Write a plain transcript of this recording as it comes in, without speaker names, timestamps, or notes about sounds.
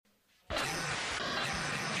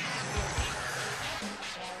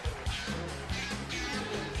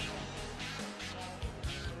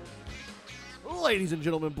Ladies and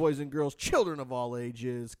gentlemen, boys and girls, children of all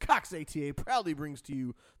ages, Cox ATA proudly brings to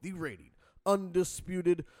you the reigning,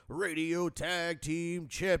 undisputed radio tag team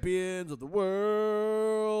champions of the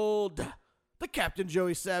world, the Captain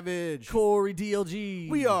Joey Savage, Corey DLG.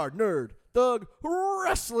 We are Nerd Thug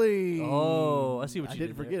Wrestling. Oh, I see what I you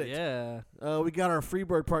didn't did forget there. it. Yeah. We got our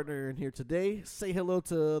Freebird partner in here today. Say hello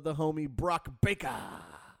to the homie Brock Baker.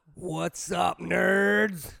 What's up,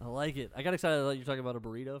 nerds? I like it. I got excited. I thought you were talking about a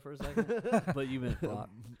burrito for a second, but you meant Brock.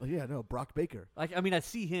 Yeah, no, Brock Baker. I mean, I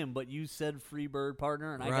see him, but you said Freebird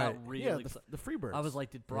partner, and I Right. got really Yeah, excited. the Freebirds. I was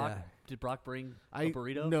like, did Brock bring a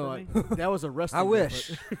burrito No, for me? that was a wrestling I wish.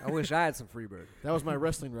 reference. I wish I had some Freebird. That was my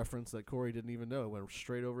wrestling reference that Corey didn't even know. It went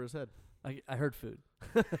straight over his head. I heard food.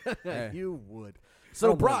 Hey. You would. I So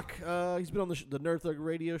don't blame Brock, he's been on the Nerd Thug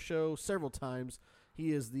radio show several times.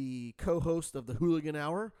 He is the co-host of the Hooligan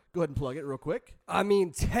Hour. Go ahead and plug it real quick. I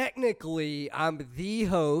mean, technically, I'm the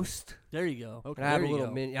host. There you go. Okay. And I have There a you little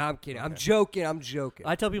go. mini. I'm kidding. I'm Okay. joking. I'm joking.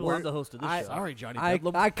 I tell people I'm the host of this show. Sorry, Johnny I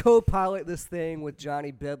Bedlam. co-pilot this thing with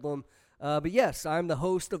Johnny Bedlam. But yes, I'm the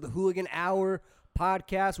host of the Hooligan Hour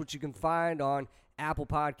podcast, which you can find on Apple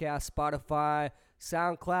Podcasts, Spotify,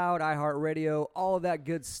 SoundCloud, iHeartRadio, all of that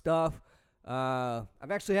good stuff. I've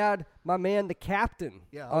actually had my man, the Captain,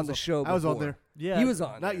 Yeah, I on was the on- show I was on before. there. Yeah. He was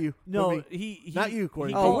on Not there. you. No, But me. he Not you, Corey.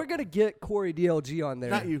 he Oh, called- we're gonna get Corey DLG on there.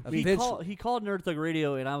 Not you. Me. Eventually. He called Nerd Thug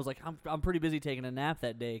Radio, and I was like, I'm pretty busy taking a nap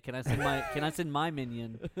that day. Can I send my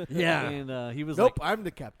minion? Yeah. And he was Nope, like, I'm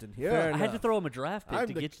the captain here. Fair I had to enough. throw him a draft pick I'm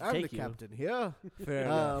to the, get to I'm take the you. captain here. Fair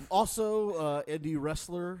enough. Also, indie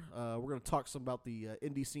wrestler. We're going to talk some about the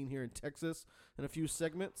indie scene here in Texas in a few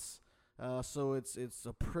segments. So it's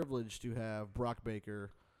a privilege to have Brock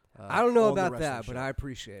Baker. I don't know on the about wrestling that, but show. I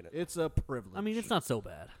appreciate it. It's a privilege. I mean, it's not so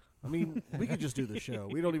bad. I mean, we could just do the show.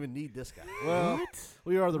 We don't even need this guy. Well,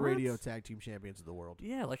 we are the What? radio tag team champions of the world.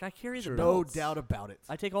 Yeah, like I carry the No belts. doubt about it.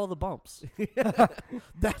 I take all the bumps.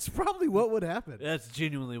 That's probably what would happen. That's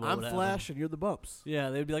genuinely what I'm would Flash and you're the bumps. happen. Yeah,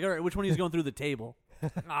 they'd be like, all right, which one of you is going through the table?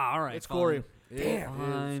 All right, It's fine. Corey. Damn. It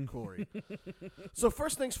Fine. is Corey. So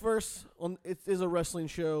first things first, it is a wrestling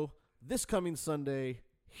show this coming Sunday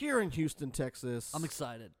here in Houston, Texas. I'm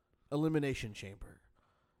excited. Elimination Chamber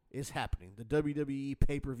is happening. The WWE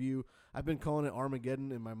pay-per-view. I've been calling it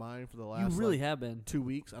Armageddon in my mind for the You last really have been. 2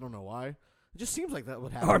 weeks. I don't know why. It just seems like that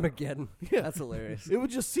would happen. Armageddon. Yeah. That's hilarious. It would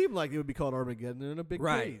just seem like it would be called Armageddon in a big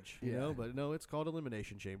Right. cage, you Yeah. know. But no, it's called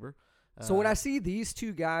Elimination Chamber. So when I see these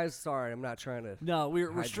two guys, sorry, I'm not trying to. No, we're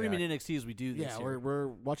Hijack. streaming NXT as we do this. yeah, here. we're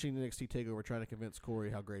watching NXT Takeover, trying to convince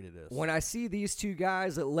Corey how great it is. When I see these two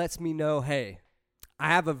guys, it lets me know, hey, I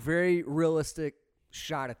have a very realistic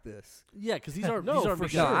shot at this. Yeah, because these are No, these are for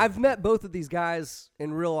big sure. No, guys. I've met both of these guys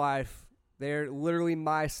in real life. They're literally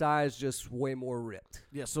my size, just way more ripped.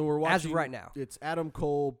 Yeah, so we're watching As of right now. It's Adam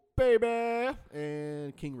Cole, baby,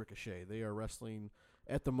 and King Ricochet. They are wrestling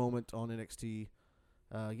at the moment on NXT.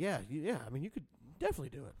 Yeah. I mean, you could definitely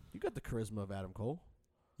do it. You got the charisma of Adam Cole.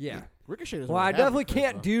 Yeah. Ricochet doesn't. Well, really I have the definitely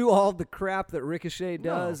can't charisma. do all the crap that Ricochet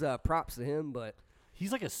No. does. Props to him, but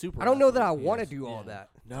He's like a super. I don't know that I athlete. want to Yes. do all Yeah. that.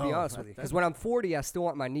 No, to be honest that- with you, because when I'm 40, I still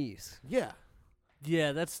want my knees. Yeah.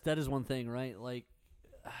 Yeah, that is one thing, right? Like,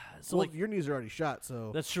 so Well, like your knees are already shot,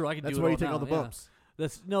 so that's true. I can that's do it why all you take now, all the yeah. bumps.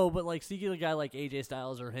 That's no, but like seeing a guy like AJ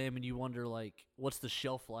Styles or him, and you wonder like, what's the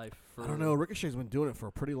shelf life for? I don't know. Ricochet's been doing it for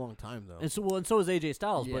a pretty long time, though. And so is AJ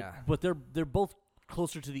Styles, Yeah. but they're both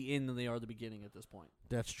closer to the end than they are the beginning at this point.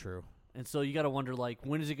 That's true. And so you got to wonder like,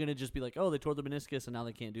 when is it going to just be like, oh, they tore the meniscus and now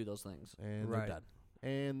they can't do those things? And Right. they're done.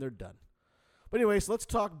 And they're done. But anyways, let's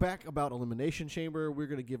talk back about Elimination Chamber. We're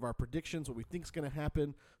going to give our predictions, what we think is going to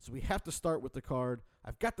happen. So we have to start with the card.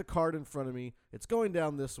 I've got the card in front of me. It's going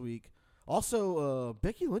down this week. Also,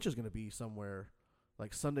 Becky Lynch is going to be somewhere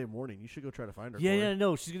like Sunday morning. You should go try to find her. Yeah, Corey. yeah,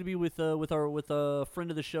 no, she's going to be with a friend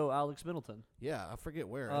of the show, Alex Middleton. Yeah, I forget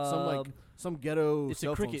where. It's some ghetto It's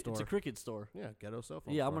cell a phone cricket. store. It's a cricket store. Yeah, ghetto cell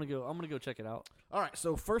phone Yeah, store. I'm gonna go check it out. All right,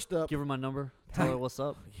 so first up. Give her my number. Tell her what's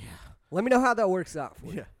up. Let me know how that works out for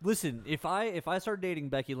you. Yeah. Listen, if I start dating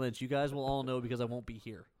Becky Lynch, you guys will all know because I won't be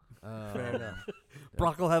here. Fair enough.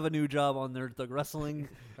 Brock will have a new job on Nerd Thug Wrestling,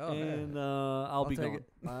 Oh, and I'll be take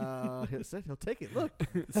gone. it. He'll take it. Look.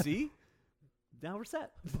 See, now we're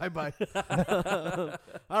set. Bye-bye.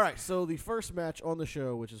 All right, so the first match on the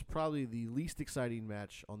show, which is probably the least exciting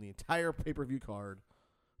match on the entire pay-per-view card,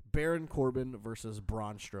 Baron Corbin versus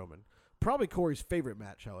Braun Strowman. Probably Corey's favorite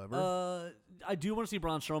match, however. I do want to see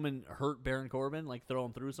Braun Strowman hurt Baron Corbin, like throw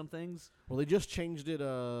him through some things. Well, they just changed it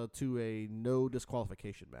to a no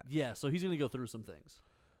disqualification match. Yeah, so he's gonna go through some things.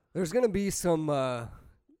 There's going to be some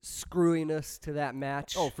screwiness to that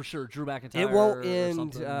match. Oh, for sure, Drew McIntyre. it won't or end.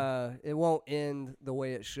 something. It won't end the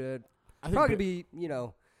way it should. think probably be,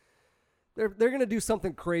 they're going to do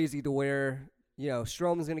something crazy to where,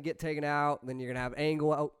 Strowman's going to get taken out, and then you're going to have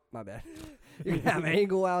Angle out. My bad. You're going to have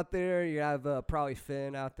Angle out there. You're going to have probably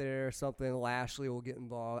Finn out there or something. Lashley will get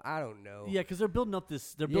involved. I don't know. Yeah, because they're building up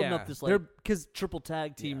this. They're building up this like because triple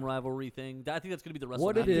tag team rivalry thing. I think that's going to be the WrestleMania.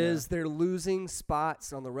 what it is, they're losing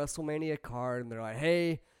spots on the WrestleMania card, and they're like,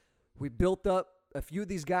 hey, we built up a few of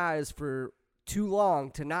these guys for too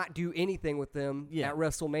long to not do anything with them at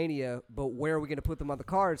WrestleMania, but where are we going to put them on the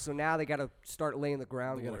card? So now they got to start laying the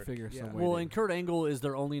groundwork. They got to figure some way. Well, and Kurt Angle is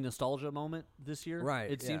their only nostalgia moment this year. Right,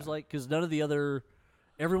 It seems like, because none of the other,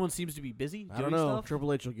 everyone seems to be busy doing I don't know. stuff.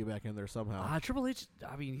 Triple H will get back in there somehow. Triple H,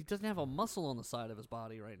 I mean, he doesn't have a muscle on the side of his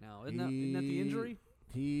body right now. Isn't that the injury?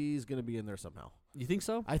 He's going to be in there somehow. You think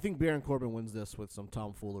so? I think Baron Corbin wins this with some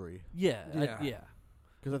tomfoolery. Yeah. Yeah.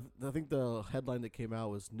 Because I think the headline that came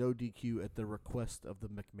out was no DQ at the request of the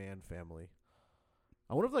McMahon family.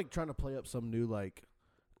 I wonder if like trying to play up some new like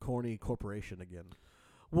corny corporation again.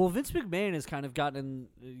 Well, Vince McMahon has kind of gotten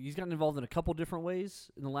involved in a couple different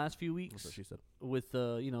ways in the last few weeks. That's what she said. With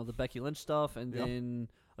the Becky Lynch stuff, and then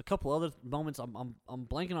a couple other moments I'm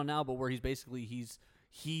blanking on now, but where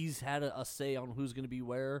he's had a say on who's going to be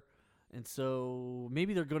where, and so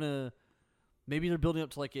maybe they're building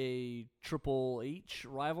up to like a Triple H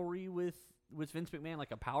rivalry with Vince McMahon,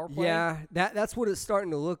 like a power play. Yeah, that's what it's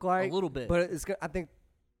starting to look like. A little bit. But I think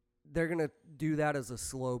they're going to do that as a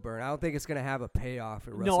slow burn. I don't think it's going to have a payoff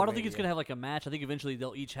at WrestleMania. No, I don't think it's going to have like a match. I think eventually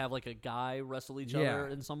they'll each have like a guy wrestle each other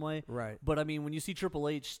in some way. Right. But I mean, when you see Triple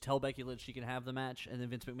H tell Becky Lynch she can have the match, and then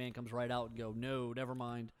Vince McMahon comes right out and go, no, never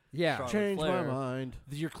mind. Yeah. Charlotte Change Flair, my mind.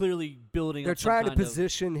 You're clearly building They're up some trying to kind of-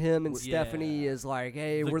 position him and Yeah. Stephanie as like,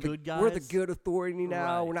 hey, The we're good we're the guys? good authority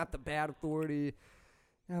now. Right. We're not the bad authority.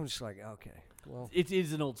 And I'm just like, okay, well. It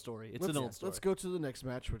is an old story. It's an old story. Let's go to the next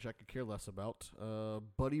match, which I could care less about.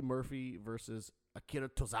 Buddy Murphy versus Akira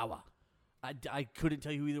Tozawa. I couldn't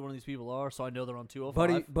tell you who either one of these people are, so I know they're on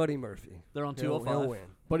 205. Buddy Murphy. They're on He'll 205. win.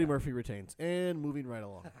 Buddy Murphy retains. And moving right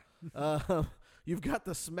along. You've got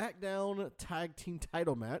the SmackDown Tag Team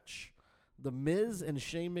title match. The Miz and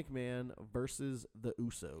Shane McMahon versus the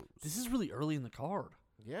Usos. This is really early in the card.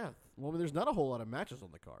 Yeah. Well, I mean, there's not a whole lot of matches on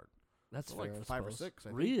the card. That's Like fair, I 5 or suppose. 6, I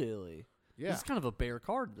think. Really? Yeah. This is kind of a bare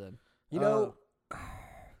card then. You know,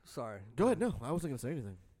 sorry. Go ahead. No, I wasn't going to say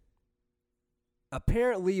anything.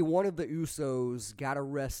 Apparently, one of the Usos got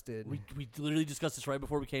arrested We literally discussed this right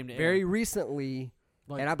before we came to very air. recently.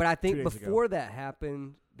 Like But I 2 think days ago. before that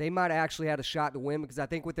happened, they might have actually had a shot to win because I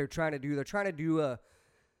think what they're trying to do a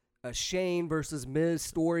Shane versus Miz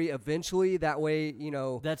story eventually. That way,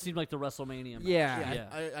 That seemed like the WrestleMania match.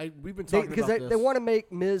 Yeah. We've been talking because about this. they want to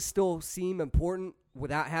make Miz still seem important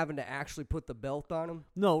without having to actually put the belt on him.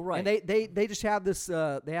 No, right. And they just have this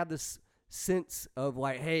this sense of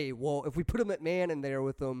like, hey, well, if we put a McMahon in there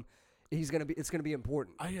with him, it's gonna be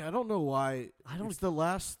important. I don't know why. I don't- It's the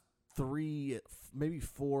last 3, maybe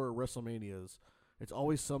 4 WrestleManias. It's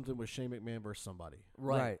always something with Shane McMahon versus somebody.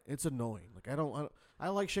 right. It's annoying. Like I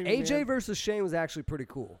like Shane AJ McMahon. versus Shane was actually pretty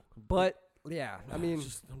cool, but yeah, I mean, It's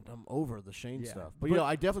just, I'm over the Shane Yeah. stuff. But, But-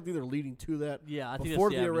 I definitely think they're leading to that. Yeah, I think Before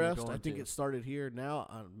that's the avenue they're arrest, I going think to. it started here.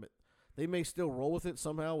 Now they may still roll with it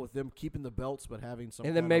somehow with them keeping the belts, but having some.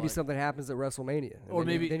 and then kinda maybe like, something happens at WrestleMania, and Or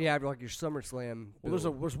then maybe- you have like your SummerSlam. Well,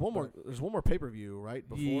 there's one more pay per view right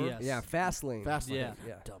before. Yes. yeah, Fastlane. Fastlane. Yeah.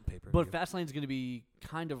 Yeah. Dumb pay per view. But Fastlane's going to be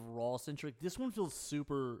kind of Raw centric. This one feels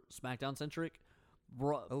super SmackDown centric.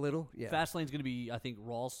 A little, yeah. Fastlane's going to be, I think,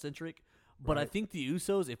 Raw centric. But I Right. think the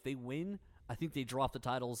Usos, if they win, I think they drop the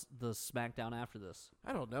titles the SmackDown after this.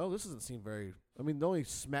 I don't know. This doesn't seem very. I mean, the only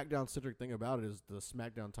SmackDown centric thing about it is the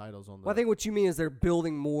SmackDown titles on the. Well, I think what you mean is they're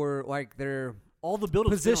building more like they're All the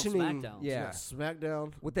build-up's positioning. been on SmackDown. Yeah,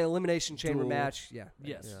 SmackDown. with the Elimination Chamber Duel. match. Yeah,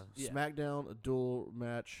 Yes. Yeah. Yeah. SmackDown, a dual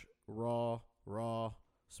match, Raw,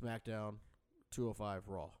 SmackDown, 205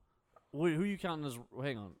 Raw. Wait, who are you counting as?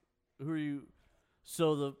 Hang on. Who are you?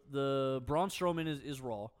 So the Braun Strowman is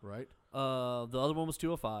Raw. Right. The other one was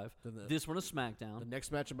 205. Then the- This one is SmackDown. The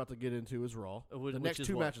next match I'm about to get into is Raw. Which The next is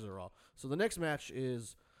 2 what? matches are Raw. So the next match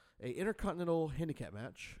is a Intercontinental Handicap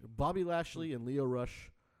match: Bobby Lashley and Lio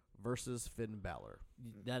Rush versus Finn Balor.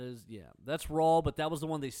 That is, that's Raw, but that was the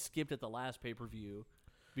one they skipped at the last pay-per-view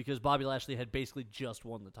because Bobby Lashley had basically just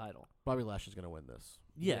won the title. Bobby Lashley's going to win this.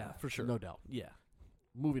 Yeah, for sure. No doubt. Yeah.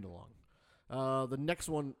 Moving along. The next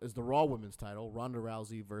one is the Raw Women's title: Ronda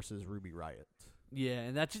Rousey versus Ruby Riott. Yeah,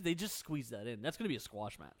 and they just squeezed that in. That's going to be a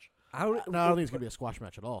squash match. I don't. No, I don't think it's going to be a squash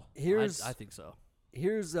match at all. Here's I think so.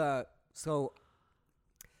 so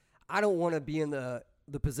I don't want to be in the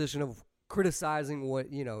position of criticizing what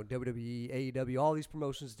WWE, AEW, all these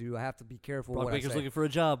promotions do. I have to be careful Brock what Baker's I say. looking for a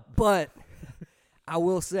job. But I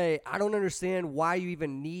will say I don't understand why you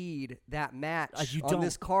even need that match You on don't.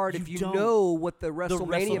 this card You if you don't. know what the The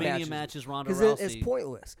WrestleMania, match is Ronda because Rousey. it's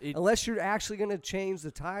pointless It- unless you're actually going to change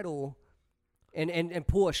the title and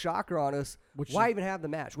pull a shocker on us. Why even have the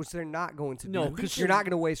match? Which they're not going to No, do. 'cause You're not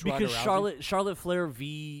going to waste Ronda because Rousey. Charlotte Flair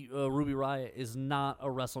v Ruby Riott is not a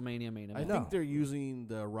WrestleMania main I event. think they're using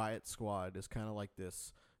the Riot Squad as kind of like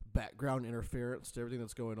this background interference to everything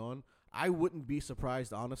that's going on. I wouldn't be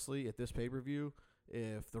surprised, honestly, at this pay-per-view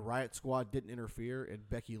if the Riot Squad didn't interfere and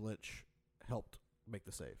Becky Lynch helped make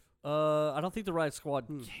the save. I don't think the Riot Squad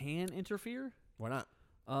can interfere. Why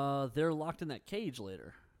not? They're locked in that cage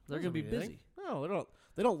later. They're going to be Doesn't mean busy. anything. No, they don't.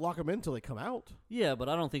 They don't lock them in until they come out. Yeah, but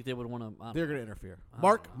I don't think they would want to. They're going to interfere. I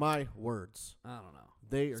Mark don't know. my words. I don't know.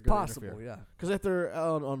 They are It's going to possible, interfere. yeah. Because if they're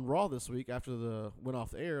on Raw this week after the went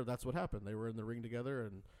off the air, that's what happened. They were in the ring together,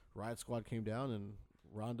 and Riot Squad came down, and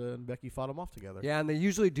Ronda and Becky fought them off together. Yeah, and they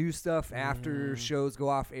usually do stuff after shows go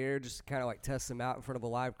off air, just to kind of like test them out in front of a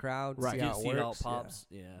live crowd, Right. see how it See works. how it pops.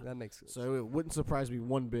 Yeah. That makes sense. So it wouldn't surprise me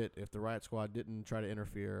one bit if the Riot Squad didn't try to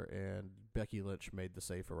interfere and Becky Lynch made the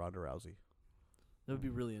save for Ronda Rousey. That would be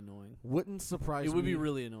really annoying. Wouldn't surprise me. It would be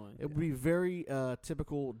really annoying. It would be very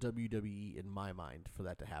typical WWE in my mind for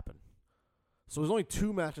that to happen. So there's only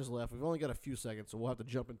 2 matches left. We've only got a few seconds, so we'll have to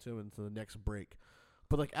jump into the next break.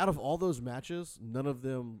 But like out of all those matches, none of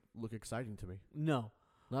them look exciting to me. No.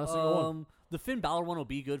 Not a single one. The Finn Balor one will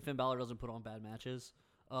be good. Finn Balor doesn't put on bad matches.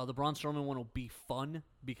 The Braun Strowman one will be fun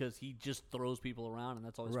because he just throws people around, and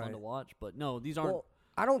that's always fun Right. to watch. But no, these aren't. Well,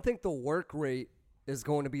 I don't think the work rate is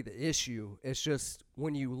going to be the issue. It's just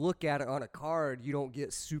when you look at it on a card, you don't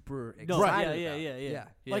get super excited. no, about yeah, it. yeah.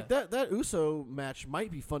 Like that Uso match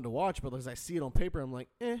might be fun to watch, but as I see it on paper, I'm like,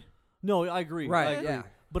 eh. No, I agree. Right, I agree. yeah.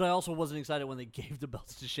 But I also wasn't excited when they gave the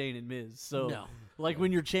belts to Shane and Miz. So, No. like,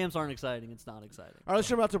 when your champs aren't exciting, it's not exciting. All right, let's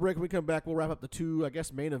jump out to break. When we come back, we'll wrap up the 2, I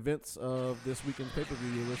guess, main events of this weekend's pay-per-view.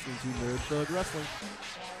 You're listening to Nerd Thug Wrestling.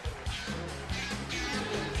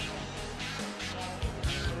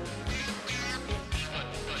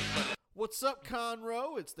 What's up,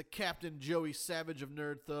 Conroe? It's the Captain Joey Savage of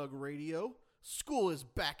Nerd Thug Radio. School is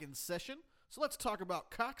back in session, so let's talk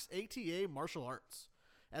about Cox ATA Martial Arts.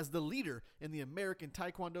 As the leader in the American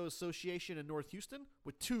Taekwondo Association in North Houston,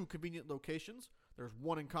 with 2 convenient locations, there's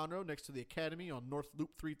one in Conroe next to the Academy on North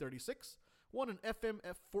Loop 336, one in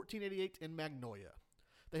FMF 1488 in Magnolia.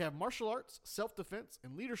 They have martial arts, self-defense,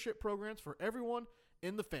 and leadership programs for everyone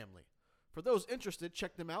in the family. For those interested,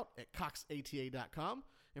 check them out at coxata.com.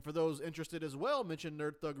 And for those interested as well, mention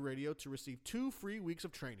Nerd Thug Radio to receive 2 free weeks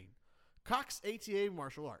of training. Cox ATA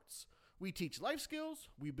Martial Arts. We teach life skills,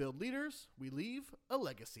 we build leaders, we leave a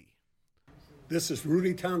legacy. This is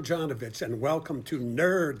Rudy Tomjanovich, and welcome to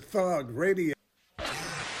Nerd Thug Radio.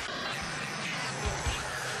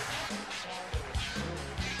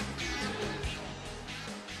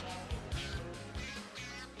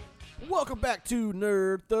 Welcome back to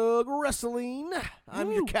Nerd Thug Wrestling.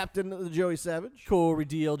 I'm your Woo. captain, Joey Savage. Corey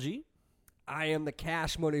DLG. I am the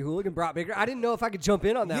Cash Money Hooligan, Brock Baker. I didn't know if I could jump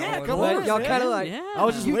in on that Yeah, one. come but on, y'all man. kind of like, Yeah. I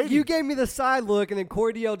was just waiting. you gave me the side look, and then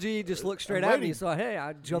Corey DLG just looked straight I'm at me. waiting. So, hey,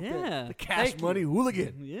 I jumped in. Yeah. The Cash Thank you. Money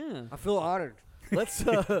Hooligan. Yeah. I feel honored. Let's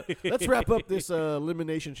wrap up this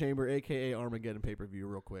Elimination Chamber, a.k.a. Armageddon pay-per-view,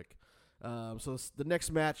 real quick. The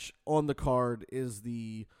next match on the card is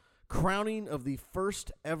the crowning of the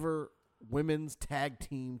first ever women's tag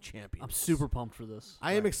team champions. I'm super pumped for this.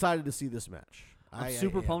 I am excited to see this match. I'm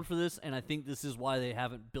super pumped for this, and I think this is why they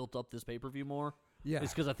haven't built up this pay-per-view more. Yeah.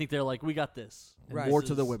 It's because I think they're like, we got this. And Right. this More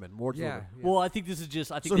to the is- women. More to the Yeah. women. yeah. Well, I think this is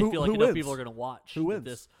just, I think So they who- feel like who enough wins? people are going to watch. Who wins?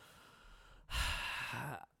 This.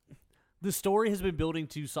 The story has been building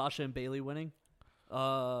to Sasha and Bailey winning,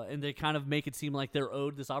 and they kind of make it seem like they're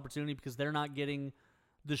owed this opportunity because they're not getting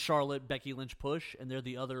the Charlotte Becky Lynch push, and they're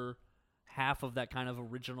the other half of that kind of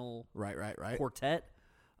original Right. quartet.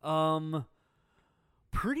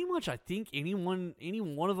 Pretty much, I think any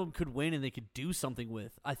one of them could win, and they could do something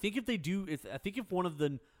with. I think if one of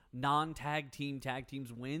the non-tag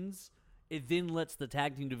teams wins, it then lets the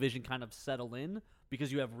tag team division kind of settle in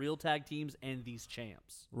because you have real tag teams and these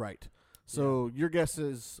champs. Right. So your guess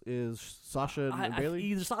is Sasha and Bailey?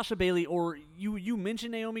 Either Sasha Bailey or you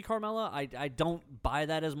mentioned Naomi Carmella. I don't buy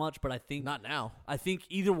that as much, but I think Not now. I think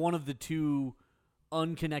either one of the 2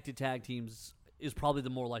 unconnected tag teams is probably the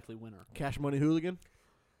more likely winner. Cash Money Hooligan?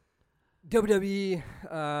 WWE,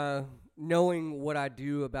 knowing what I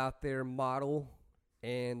do about their model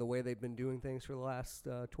and the way they've been doing things for the last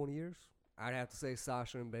 20 years, I'd have to say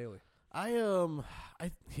Sasha and Bailey.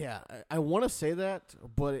 I want to say that,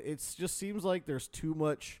 but it just seems like there's too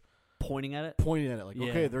much Pointing at it. pointing at it. Like, Yeah.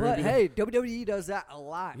 okay, they're But gonna be hey, WWE does that a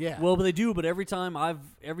lot. yeah. Well, but they do. But every time I've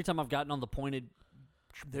gotten on the pointed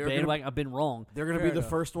They're gonna- bandwagon, I've been wrong. they're gonna Fair be the enough.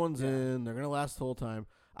 first ones Yeah. in. They're gonna last the whole time.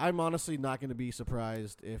 I'm honestly not gonna be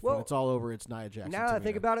surprised if when Well, it's all over, it's Nia Jax. Now that I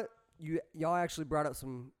think about it, y'all actually brought up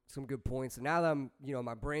some good points, and now that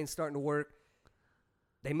my brain's starting to work,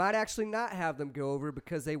 they might actually not have them go over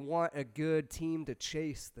because they want a good team to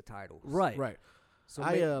chase the titles. Right. right. So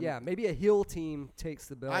I, maybe a heel team takes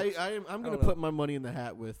the belt. I'm gonna don't know. put my money in the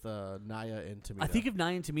hat with Nia and Tamina. I think if Nia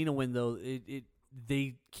and Tamina win, though,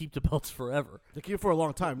 they keep the belts forever. they keep it for a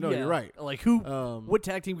long time. No, Yeah. you're right. Like who? What What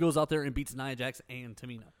tag team goes out there and beats Nia Jax and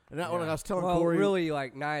Tamina? And that when I was telling well, Corey, really,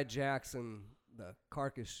 like Nia Jax and the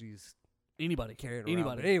carcass she's Anybody. carried around.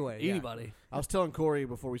 Anybody. But anyway, yeah. Anybody. I was telling Corey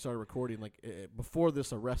before we started recording, like before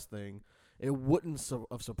this arrest thing, it wouldn't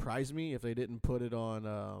have surprised me if they didn't put it on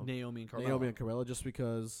Naomi and Carmella. Naomi and Carmella, just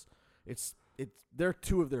because they're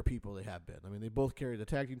two of their people. They have been. I mean, they both carry the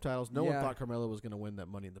tag team titles. No one Yeah. thought Carmella was going to win that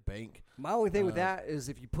Money in the Bank. My only thing with that is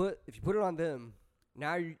if you put it on them,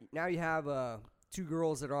 now you have two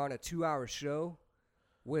girls that are on a 2-hour show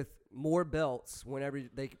with more belts. Whenever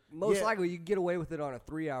most Yeah. likely you can get away with it on a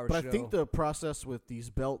 3-hour But show. I think the process with these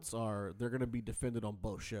belts they're going to be defended on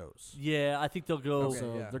both shows. Yeah, I think they'll go. Okay,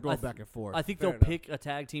 So yeah. they're going I back and forth. I think Fair they'll enough. pick a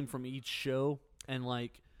tag team from each show and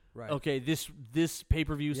right. okay, this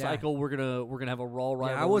pay-per-view Yeah. cycle we're gonna have a Raw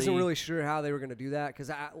rivalry. Yeah, I wasn't really sure how they were going to do that because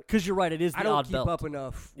because you're right. It is the I don't odd keep belt. up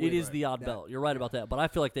enough. It with is the odd that. belt. You're right about that. But I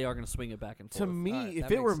feel like they are going to swing it back and to forth. me, Alright, if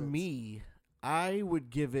that it were makes sense. me, I would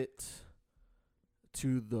give it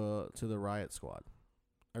to the Riot Squad.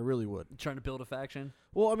 I really would. Trying to build a faction.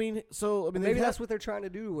 Well, I mean, Maybe they've that's had, what they're trying to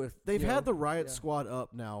do with. they've you had know, the Riot yeah. Squad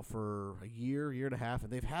up now for a year and a half,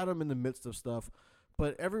 and they've had them in the midst of stuff.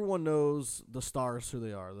 But everyone knows the stars who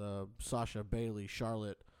they are: the Sasha, Bailey,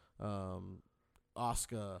 Charlotte,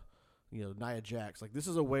 Asuka, Nia Jax. Like, this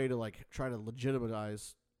is a way to try to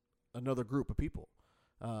legitimize another group of people,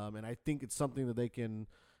 and I think it's something that they can.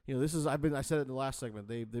 This is I said it in the last segment.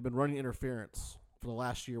 They've been running interference for the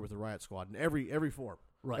last year with the Riot Squad in every form.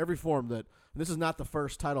 Right. Every form that and this is not the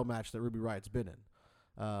first title match that Ruby Riot's been in.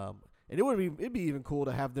 And it'd be even cool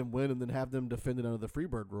to have them win and then have them defend it under the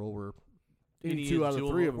Freebird rule where any two out of the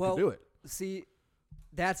three of them Well, can do it. See,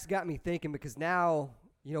 that's got me thinking because now,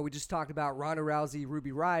 we just talked about Ronda Rousey,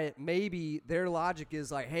 Ruby Riott. Maybe their logic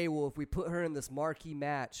is like, hey, well, if we put her in this marquee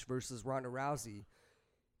match versus Ronda Rousey,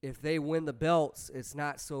 if they win the belts, it's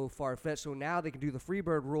not so far-fetched. So now they can do the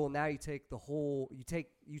Freebird rule. Now you take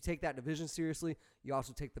you take that division seriously. You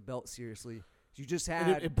also take the belt seriously. You just had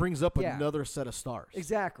And it brings up yeah. another set of stars.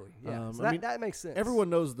 exactly. Yeah, so I mean, that makes sense. Everyone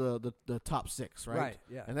knows the top six, right? Right,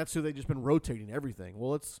 yeah. And that's who they've just been rotating everything.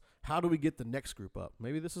 Well, it's how do we get the next group up?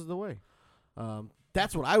 Maybe this is the way.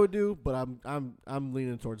 That's what I would do, but I'm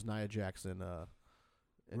leaning towards Nia Jax and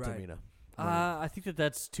Right. Tamina. I think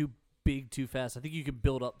that's too big too fast. I think you can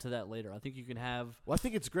build up to that later. I think you can have. Well, I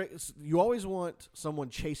think it's great. You always want someone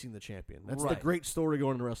chasing the champion. That's the Right. great story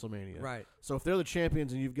going into WrestleMania. Right. So if they're the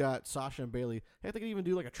champions and you've got Sasha and Bailey, hey, they could even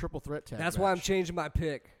do like a triple threat tag. That's match. why I'm changing my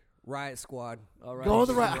pick. Riot Squad. All right. Go on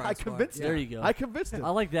the Riot right. I Squad. convinced him. There you go. I convinced him. I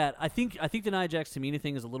like that. I think the Nia Jax Tamina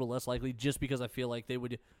thing is a little less likely, just because I feel like they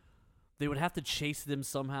would have to chase them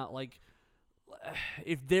somehow. Like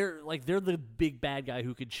if they're the big bad guy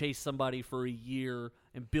who could chase somebody for a year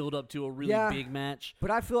and build up to a really Yeah. big match.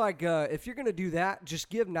 But I feel like if you're gonna do that, just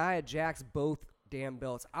give Nia Jax both damn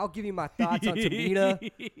belts. I'll give you my thoughts on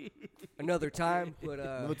Tamina another time. But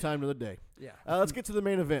Another time of the day. yeah, Let's get to the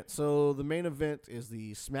main event. So the main event is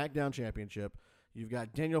the SmackDown Championship. You've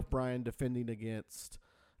got Daniel Bryan defending against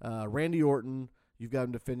Randy Orton. You've got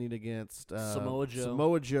him defending against Samoa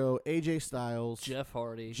Joe, AJ Styles, Jeff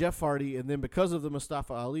Hardy. Jeff Hardy, and then because of the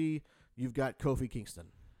Mustafa Ali, you've got Kofi Kingston,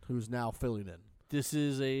 who's now filling in. This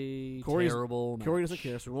is a Corey's- terrible match. Corey doesn't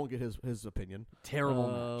care, so we won't get his opinion.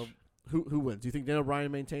 Terrible match. Who wins? Do you think Daniel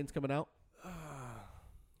Bryan maintains coming out?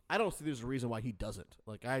 I don't see there's a reason why he doesn't.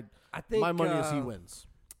 Like I think my money is he wins.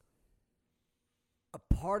 a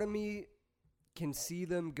part of me can see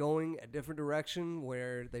them going a different direction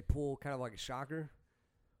where they pull kind of like a shocker.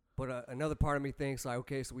 But another part of me thinks like,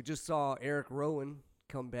 okay, so we just saw Eric Rowan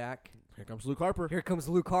come back. Here comes Luke Harper. Here comes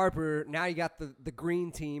Luke Harper. Now you got the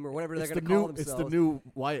green team or whatever It's they're the going to call new. themselves. It's the new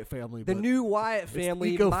Wyatt family. The but new Wyatt the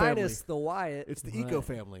family Eco minus family. the Wyatt. It's the Right. Eco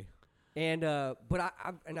family. And but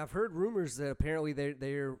I've heard rumors that apparently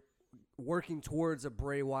they're working towards a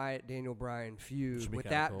Bray Wyatt Daniel Bryan feud, Should be with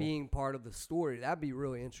kinda that cool. being part of the story. That'd be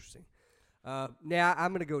really interesting. Now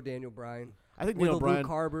I'm gonna go Daniel Bryan I think with Daniel a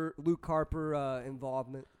Bryan. Luke Harper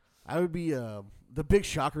involvement. I would be the big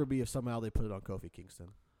shocker would be if somehow they put it on Kofi Kingston.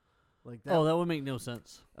 Like that. Oh, that would make no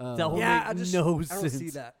sense. That would Yeah, make I no don't sense. see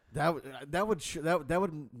that. that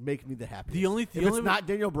would make me the happiest. The only if the only it's not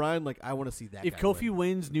Daniel Bryan, like I want to see that. if guy Kofi win.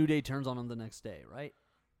 wins, New Day turns on him the next day, right?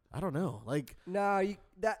 I don't know. Like No,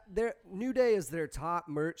 their New Day is their top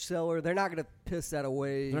merch seller. They're not going to piss that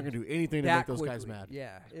away. they're not gonna do anything to that make those guys quickly. mad.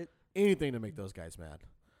 Yeah, Anything to make those guys mad.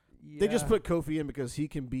 They just put Kofi in because he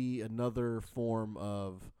can be another form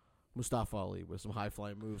of Mustafa Ali with some high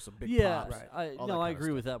flying moves, some big Yeah, pops. all that I kinda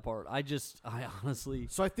agree with that part. I honestly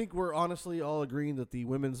So I think we're honestly all agreeing that the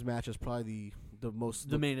women's match is probably the most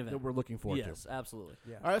the main event that we're looking forward yes, absolutely.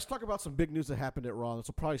 Yeah. to. All right, let's talk about some big news that happened at Raw. This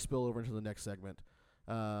will probably spill over into the next segment.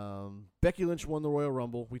 Becky Lynch won the Royal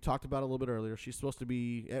Rumble. We talked about it a little bit earlier. She's supposed to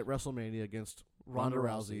be at WrestleMania against Ronda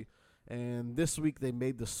Rousey. And this week they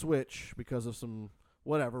made the switch because of some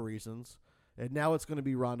whatever reasons. And now it's going to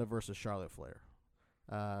be Ronda versus Charlotte Flair.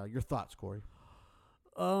 Your thoughts, Corey?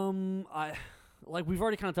 I like we've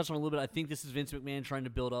already kind of touched on it a little bit. I think this is Vince McMahon trying to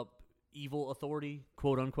build up evil authority,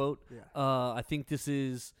 quote unquote. Yeah. I think this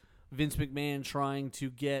is Vince McMahon trying to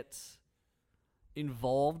get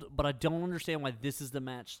involved, but I don't understand why this is the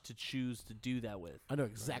match to choose to do that with. I know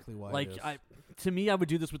exactly why. Like, it is. to me, I would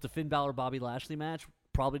do this with the Finn Balor Bobby Lashley match,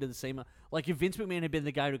 probably to the same. Like, if Vince McMahon had been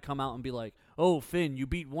the guy to come out and be like, "Oh, Finn, you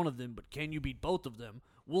beat one of them, but can you beat both of them?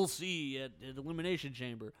 We'll see at Elimination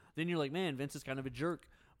Chamber." Then you're like, "Man, Vince is kind of a jerk,"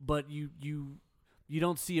 but you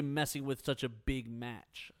don't see him messing with such a big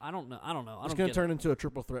match. I don't know. It's going to turn into a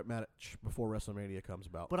triple threat match before WrestleMania comes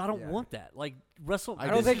about. But I don't Yeah. want that. Like I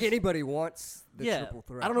don't think anybody wants the Yeah, triple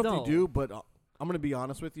threat. I don't know No. if they do, but I'm going to be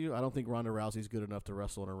honest with you. I don't think Ronda Rousey's good enough to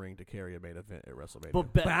wrestle in a ring to carry a main event at WrestleMania.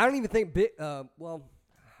 But But I don't even think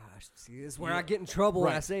see, this is where I get in trouble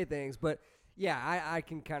when I Right. say things. But yeah, I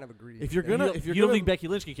can kind of agree. if you're you gonna, don't, if you're you don't gonna, think Becky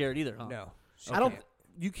Lynch can carry it either, huh? no, I don't.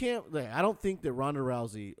 You can't. Like, I don't think that Ronda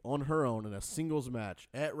Rousey on her own in a singles match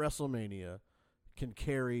at WrestleMania can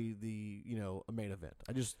carry a main event.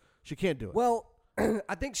 She can't do it. Well,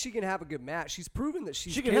 I think she can have a good match. She's proven that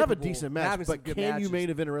she can have a capable decent of match, having some but good can you matches. main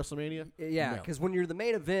event at WrestleMania? Yeah, No. because when you're the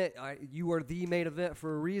main event, you are the main event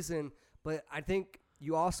for a reason. But I think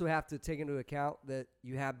you also have to take into account that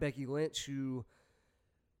you have Becky Lynch, who,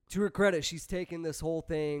 to her credit, she's taken this whole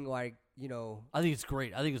thing like, I think it's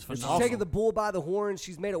great. I think it's she's phenomenal. taken the bull by the horns.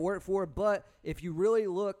 She's made it work for her. But if you really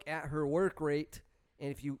look at her work rate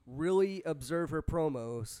and if you really observe her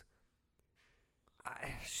promos,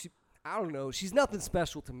 I don't know. She's nothing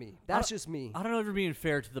special to me. That's just me. I don't know if you're being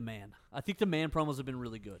fair to the man. I think the man promos have been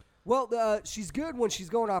really good. Well, she's good when she's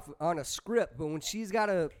going off on a script, but when she's got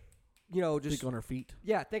to, just Think on her feet.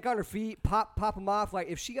 yeah, think on her feet, pop them off. Like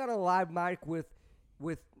if she got a live mic with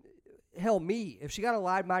me, if she got a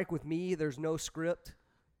live mic with me, there's no script.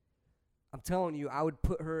 I'm telling you, I would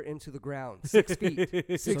put her into the ground 6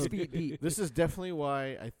 feet, 6 feet deep. This is definitely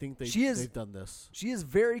why I think they've done this. She is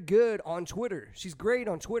very good on Twitter. She's great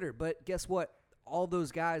on Twitter, but guess what? All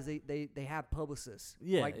those guys, they have publicists.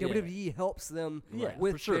 Yeah, like yeah. WWE helps them Yeah,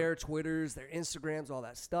 with for sure. their Twitters, their Instagrams, all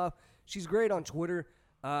that stuff. She's great on Twitter.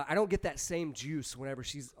 I don't get that same juice whenever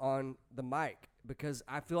she's on the mic because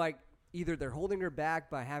I feel like either they're holding her back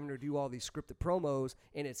by having her do all these scripted promos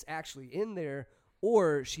and it's actually in there,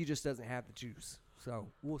 or she just doesn't have the juice. So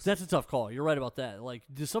we'll see. That's a tough call. You're right about that. Like,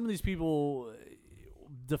 do some of these people,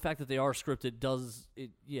 the fact that they are scripted does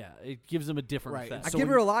it? Yeah, it gives them a different Right. effect. I give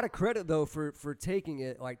her a lot of credit though for taking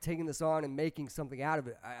it, like taking this on and making something out of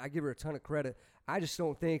it. I give her a ton of credit. I just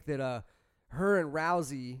don't think that her and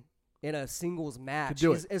Rousey in a singles match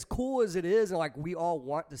do is as cool as it is, and like we all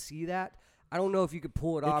want to see that. I don't know if you could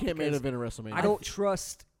pull it They off. can't main because event at WrestleMania. I don't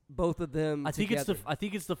trust both of them. I think together.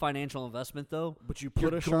 it's the financial investment though. But you put You're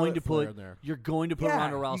a going Charlotte to Flair put in there. you're going to put Yeah,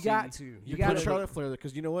 Ronda Rousey. you got to. You You put got to. Charlotte Flair there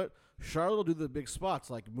because you know what? Charlotte will do the big spots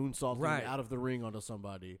like moonsaulting Right. out of the ring onto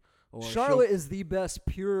somebody. Or Charlotte is the best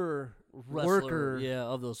pure Wrestler, worker. yeah,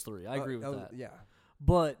 of those three. I agree with that. Yeah.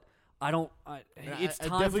 But I don't. It's I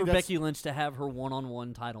time definitely for that's- Becky Lynch to have her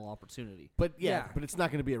one-on-one title opportunity. But Yeah. but it's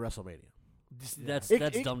not going to be at WrestleMania. That's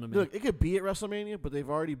It- dumb to me. Look, it could be at WrestleMania, but they've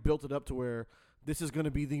already built it up to where this is going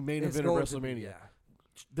to be the main It's event of going to be, WrestleMania. yeah.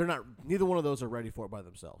 They're not. Neither one of those are ready for it by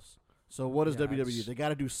themselves. So what does Yeah, WWE? it's- They got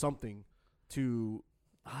to do something to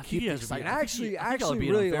I think keep you the guys are being- excitement. I actually I think y'all are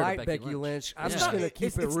being really unfair to like Becky Lynch. I'm Yeah. just gonna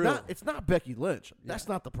keep it real. It's not Becky Lynch. That's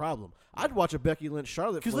not the problem. I'd watch a Becky Lynch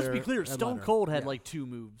Charlotte Because Flair. let's be clear, Stone headliner. Cold had Yeah. like 2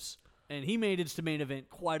 moves, and he made it to main event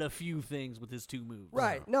quite a few things with his 2 moves.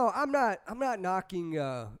 Right. No, I'm not knocking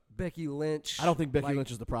Becky Lynch. I don't think Becky like,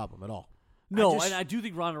 Lynch is the problem at all. No, just- and I do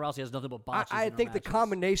think Ronda Rousey has nothing but botches. I in her think the matches.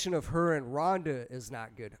 combination of her and Ronda is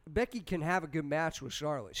not good. Becky can have a good match with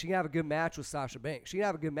Charlotte. She can have a good match with Sasha Banks. She can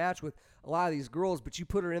have a good match with a lot of these girls, but you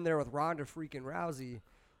put her in there with Ronda freaking Rousey,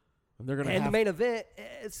 And they're gonna and the have main event,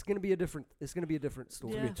 it's gonna be a different. It's gonna be a different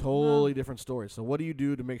story. to be a totally different story. So what do you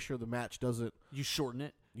do to make sure the match doesn't? You shorten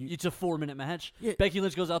it. It's a 4-minute match. Yeah. Becky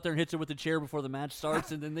Lynch goes out there and hits her with the chair before the match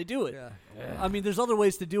starts, and then they do it. Yeah. I mean, there's other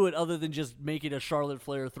ways to do it other than just make it a Charlotte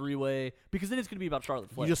Flair 3-way, because then it's going to be about Charlotte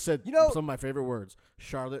Flair. You just said You know- some of my favorite words: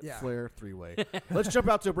 Charlotte Yeah. Flair 3-way. Let's jump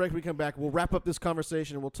out to a break. When we come back, we'll wrap up this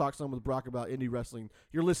conversation and we'll talk some with Brock about indie wrestling.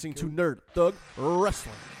 You're listening to Nerd Thug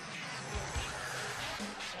Wrestling.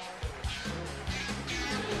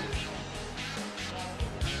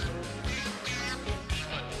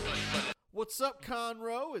 What's up,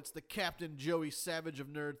 Conroe? It's the Captain Joey Savage of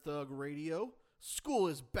Nerd Thug Radio. School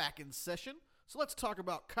is back in session, so let's talk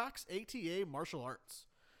about Cox ATA Martial Arts.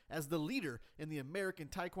 As the leader in the American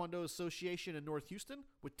Taekwondo Association in North Houston,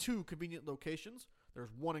 with 2 convenient locations, there's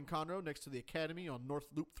one in Conroe next to the Academy on North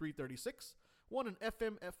Loop 336, one in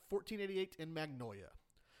FMF 1488 in Magnolia.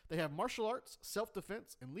 They have martial arts,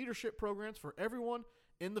 self-defense, and leadership programs for everyone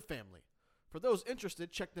in the family. For those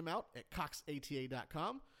interested, check them out at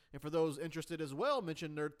coxata.com. And for those interested as well,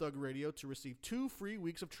 mention Nerd Thug Radio to receive 2 free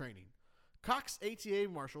weeks of training. Cox ATA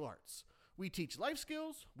Martial Arts. We teach life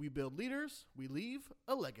skills, we build leaders, we leave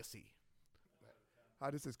a legacy. Hi,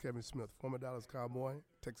 this is Kevin Smith, former Dallas Cowboy,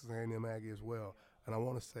 Texas A&M Aggie as well, and I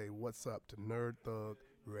want to say what's up to Nerd Thug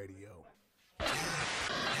Radio.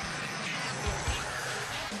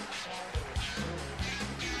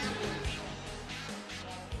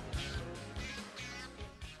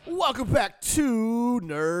 Welcome back to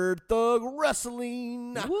Nerd Thug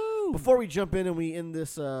Wrestling. Woo! Before we jump in and we end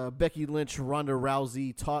this Becky Lynch, Ronda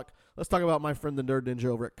Rousey talk, let's talk about my friend the Nerd Ninja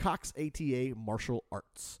over at Cox ATA Martial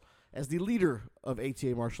Arts. As the leader of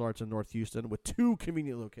ATA Martial Arts in North Houston with 2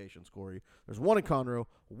 convenient locations, Corey. There's one in Conroe,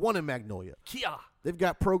 one in Magnolia. Kia. They've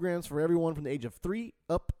got programs for everyone from the age of 3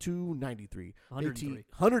 up to 93. 103. They teach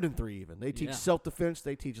 103 even. They teach Yeah. self-defense.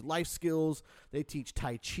 They teach life skills. They teach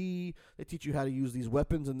Tai Chi. They teach you how to use these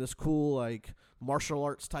weapons in this cool, like, martial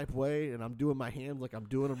arts type way. And I'm doing my hands like I'm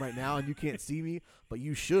doing them right now, and you can't see me, but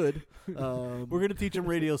you should. We're going to teach them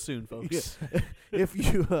radio soon, folks. Yeah. If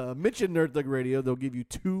you mention Nerd Thug Radio, they'll give you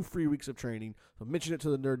 2 free weeks of training. So mention it to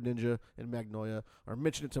the Nerd Ninja in Magnolia, or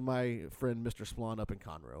mention it to my friend Mr. Splon up in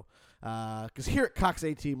Conroe. Because here at Cox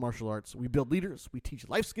AT Martial Arts, we build leaders, we teach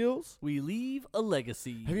life skills. We leave a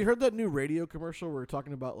legacy. Have you heard that new radio commercial where we're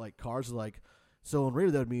talking about like cars? Like, so in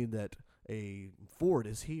radio that would mean that a Ford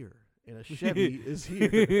is here and a Chevy is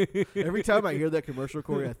here. Every time I hear that commercial,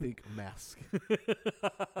 Corey, I think mask.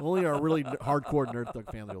 Only our really hardcore Nerd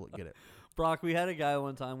Thug family will get it. Brock, we had a guy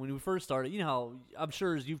one time when we first started. You know how, I'm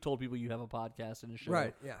sure as you've told people you have a podcast and a show.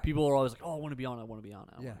 Right, yeah. People are always like, oh, I want to be on it. I want to be on it.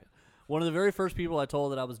 I wanna Yeah. be on it." One of the very first people I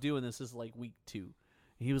told that I was doing this is like week 2.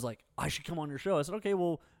 And he was like, I should come on your show. I said, okay,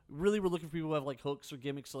 well, really we're looking for people who have like hooks or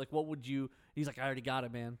gimmicks. So like, what would you? He's like, I already got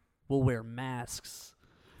it, man. We'll wear masks.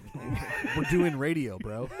 We're doing radio,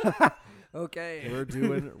 bro. Okay. We're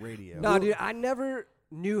doing radio. No, dude, I never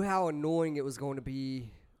knew how annoying it was going to be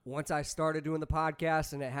once I started doing the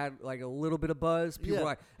podcast and it had like a little bit of buzz. People Yeah. were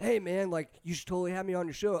like, hey, man, like, you should totally have me on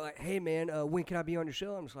your show. Like, hey, man, when can I be on your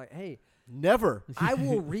show? I'm just like, hey, Never. I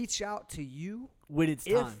will reach out to you When it's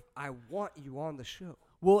if time. I want you on the show.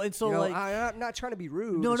 Well, and so You know, like, I'm not trying to be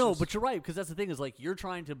rude. no, It's no, just- but you're right, because that's the thing is like you're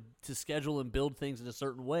trying to schedule and build things in a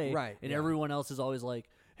certain way, Right, And yeah. everyone else is always like,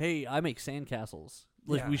 "Hey, I make sandcastles.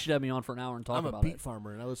 Like Yeah. we should have me on for an hour and talk I'm a about beat it."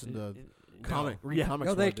 farmer, and I listen to No. comic. Read Yeah. comics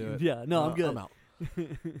No, while I thank do you. it. Yeah, no, I'm good. I'm out.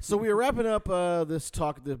 So we are wrapping up this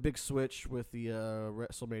talk, the big switch with the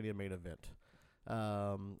WrestleMania main event.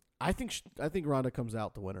 I think Ronda comes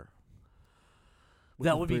out the winner. With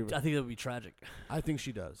That the would three be. of us. I think that would be tragic. I think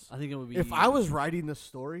she does. I think it would be. If I was writing this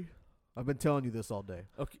story, I've been telling you this all day.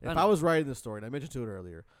 okay, If I was writing this story, and I mentioned to it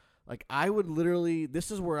earlier, like I would literally, this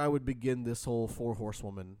is where I would begin this whole 4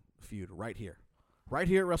 horsewoman feud right here at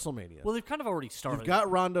WrestleMania. well, they've kind of already started. You've got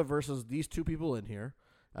Ronda versus these 2 people in here,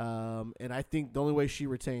 and I think the only way she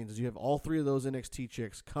retains is you have all 3 of those NXT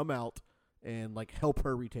chicks come out and like help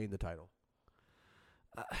her retain the title.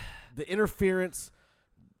 The interference,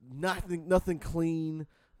 nothing clean,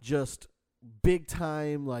 just big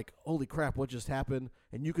time, like, holy crap, what just happened?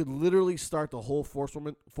 And you could literally start the whole four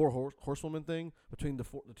horsewoman thing between the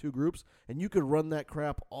two groups, and you could run that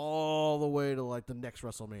crap all the way to like the next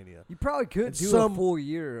WrestleMania. You probably could And do some- a full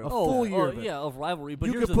year. a full year of it. yeah, of rivalry. But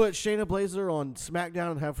You here's could put Shayna Baszler on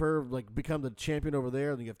SmackDown and have her like become the champion over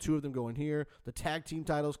there, and you have two of them going here. The tag team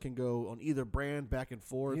titles can go on either brand back and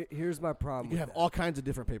forth. Here's my You problem. can with have that. all kinds of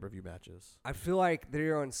different pay-per-view matches. I feel like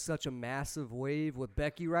they're on such a massive wave with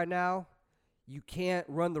Becky right now. You can't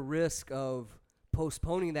run the risk of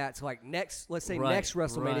postponing that to like let's say Right, next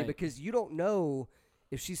WrestleMania right. because you don't know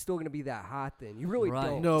if she's still going to be that hot then. You really Right.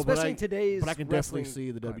 don't. No, Especially in today's but I can definitely wrestling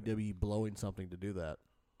see the climate. WWE blowing something to do that.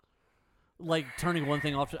 like turning one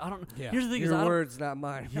thing off. I don't. Yeah. Here's the thing: is Your I don't, words, not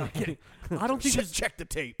mine. No, I'm kidding. I don't think there's. Check the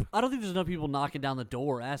tape. I don't think there's enough people knocking down the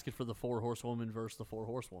door asking for the 4 horsewoman versus the 4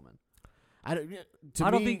 horsewoman. I don't. I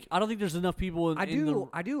don't think there's enough people. I in the,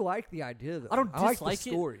 do like the idea though. I don't like dislike the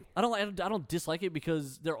story. it. I don't dislike it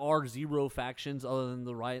because there are 0 factions other than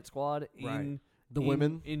the Riot Squad in Right. The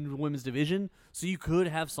women? in the women's division. So you could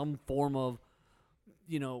have some form of,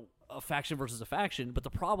 a faction versus a faction. But the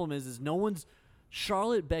problem is no one's.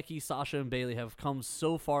 Charlotte, Becky, Sasha, and Bayley have come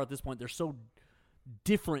so far at this point. They're so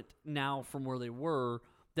different now from where they were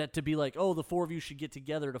that to be like, oh, the 4 of you should get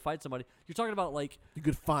together to fight somebody. You're talking about like. You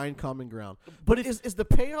could find common ground. But Is the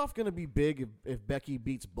payoff going to be big if Becky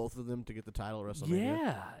beats both of them to get the title at WrestleMania?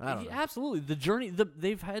 Yeah, I don't know. absolutely. The journey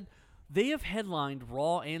they have headlined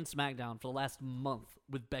Raw and SmackDown for the last month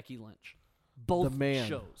with Becky Lynch. Both the man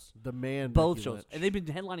shows. The man. Both Becky shows. Lynch. And they've been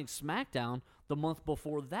headlining SmackDown the month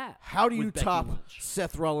before that. How do you with Becky top Lynch.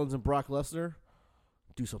 Seth Rollins and Brock Lesnar?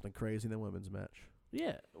 Do something crazy in the women's match.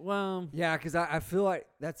 Yeah. Well, Yeah, because I feel like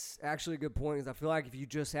that's actually a good point. Because I feel like if you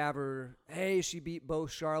just have her, hey, she beat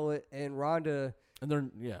both Charlotte and Ronda. And they're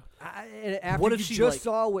And after What you if she, just like-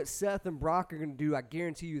 saw what Seth and Brock are going to do, I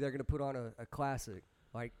guarantee you they're going to put on a classic.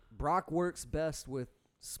 Like Brock works best with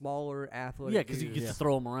smaller athletes. yeah, because he gets to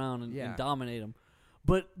throw them around and, Yeah. and dominate them.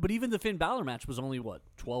 But even the Finn Balor match was only,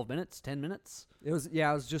 12 minutes, 10 minutes? It was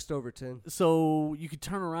just over 10. So you could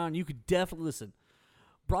turn around. You could definitely listen.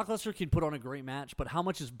 Brock Lesnar can put on a great match, but how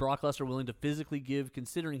much is Brock Lesnar willing to physically give,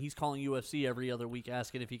 considering he's calling UFC every other week,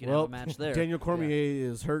 asking if he can have a match there? Daniel Cormier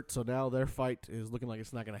is hurt, so now their fight is looking like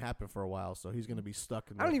it's not going to happen for a while. So he's going to be stuck.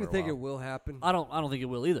 I don't even think it will happen. I don't think it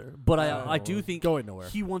will either. But I do think going nowhere.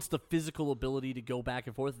 he wants the physical ability to go back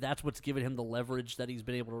and forth. That's what's given him the leverage that he's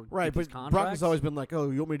been able to Right, get these but contracts. Brock has always been like, "Oh,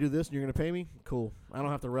 you want me to do this, and you're going to pay me? Cool. I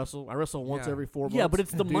don't have to wrestle. I wrestle once Yeah. every 4 months." Yeah, but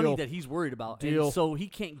it's the money Deal. that he's worried about. Deal. And so he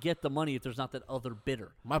can't get the money if there's not that other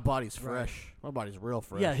bidder. My body's fresh. My body's real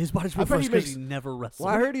fresh. Yeah, his body's I real bet fresh he because makes- he never wrestled.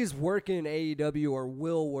 Well, I heard he's working AEW or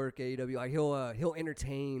will work AEW. Like he'll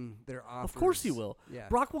entertain their offers. Of course he will. Yeah.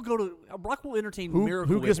 Brock will entertain Who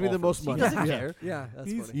Miracle gives Whip me the most offers. money? He doesn't Yeah. care. Yeah,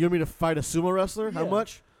 that's He's- funny. You want me to fight a sumo wrestler? How Yeah.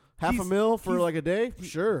 much? Half a He's- mil for he's- like a day?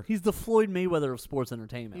 Sure. He's the Floyd Mayweather of sports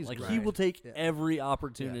entertainment. He's Like he great. will take Yeah. every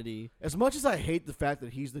opportunity. As much as I hate the fact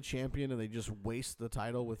that he's the champion and they just waste the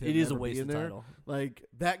title with him, It is a never waste being of there, title. Like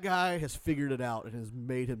that guy has figured it out and has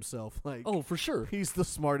made himself like. Oh, for sure. he's the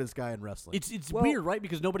smartest guy in wrestling. It's Well- weird, right?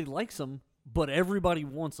 Because nobody likes him, but everybody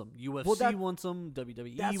wants him. UFC that- wants him.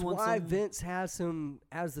 WWE That's wants why him. Vince has him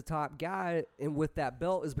as the top guy, and with that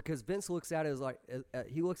belt is because Vince looks at it as like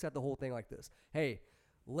he looks at the whole thing like this. Hey,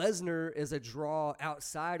 Lesnar is a draw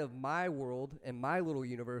outside of my world and my little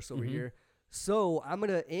universe over here. So I'm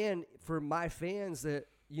gonna, and for my fans that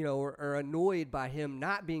are annoyed by him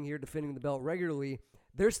not being here defending the belt regularly,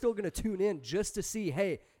 they're still gonna tune in just to see,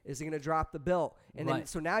 hey, is he gonna drop the belt? And then Right.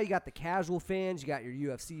 so now you got the casual fans, you got your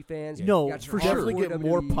UFC fans, No, you got your for sure. definitely hardcore get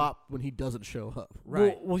more WWE. pop when he doesn't show up.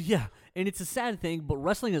 Right. Well, yeah, and it's a sad thing, but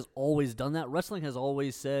wrestling has always done that. Wrestling has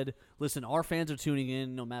always said, "Listen, our fans are tuning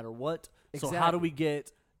in no matter what. So how do Exactly. we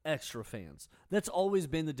get extra fans?" That's always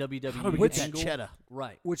been the WWE How do we get that angle. cheddar?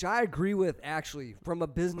 Right. Which I agree with, actually, from a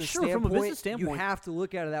business Sure, standpoint. from a business you standpoint. have to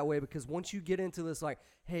look at it that way because once you get into this, like,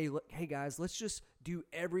 hey guys, let's just do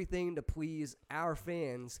everything to please our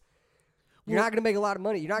fans. You're Well, not going to make a lot of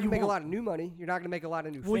money. You're not going you to make a won't. lot of new money. You're not going to make a lot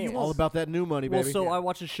of new Well, you fans. won't. All about that new money, Well, baby. so Yeah. I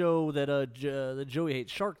watch a show that that Joey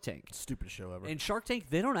hates, Shark Tank. Stupidest show ever. And Shark Tank,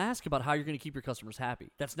 they don't ask about how you're going to keep your customers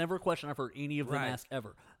happy. That's never a question I've heard any of them Right. ask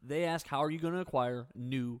ever. They ask, how are you going to acquire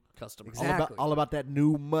new customers? Exactly. all about that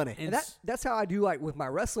new money. And And that's how I do, like, with my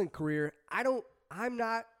wrestling career. I'm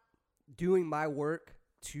not doing my work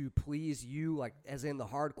to please you, like, as in the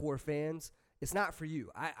hardcore fans. It's not for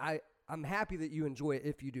you. I'm happy that you enjoy it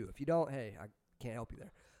if you do. If you don't, hey, I can't help you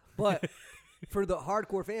there. But for the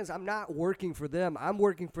hardcore fans, I'm not working for them. I'm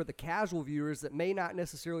working for the casual viewers that may not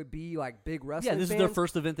necessarily be, like, big wrestling yeah, this fans. is their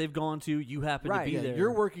first event they've gone to. You happen Right. to be Yeah, there.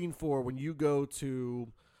 you're working for when you go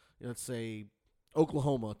to, let's say,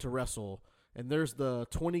 Oklahoma to wrestle, and there's the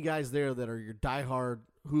 20 guys there that are your diehard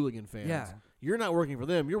hooligan fans. Yeah. You're not working for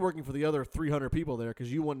them. You're working for the other 300 people there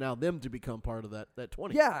because you want now them to become part of that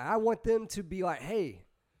 20. Yeah, I want them to be like, hey,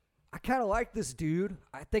 I kind of like this dude.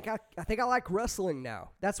 I think I like wrestling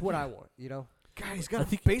now. That's what I want, you know? God, he's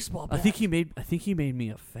got a baseball bat. I think he made me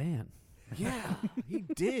a fan. Yeah, he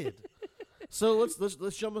did. So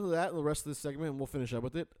let's jump into that in the rest of this segment, and we'll finish up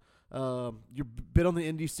with it. You've been on the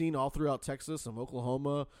indie scene all throughout Texas, some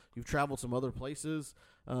Oklahoma. You've traveled some other places.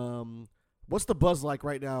 What's the buzz like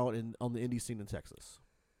right now on the indie scene in Texas?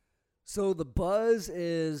 So the buzz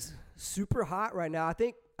is super hot right now. I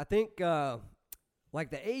think like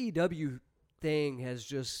the AEW thing has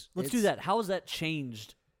just Let's do that. How has that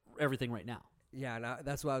changed everything right now? Yeah, and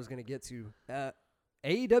that's what I was going to get to.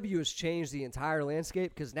 AEW has changed the entire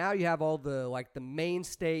landscape because now you have all the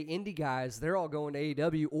mainstay indie guys. They're all going to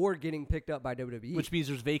AEW or getting picked up by WWE, Which means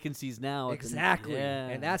there's vacancies now. exactly. Yeah.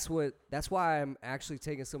 And that's why I'm actually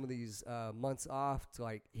taking some of these months off to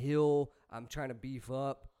like heal. I'm trying to beef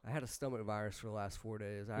up. I had a stomach virus for the last 4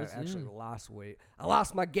 days. I actually lost weight. I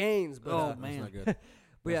lost my gains, but Oh, That's man. not good.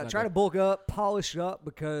 but yeah, not trying good. to bulk up, polish up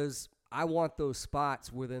because I want those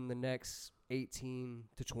spots within the next 18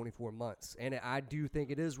 to 24 months. And I do think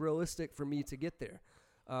it is realistic for me to get there.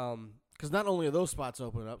 Because not only are those spots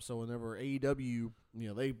open up, so whenever AEW,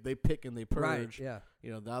 they pick and they purge. Right,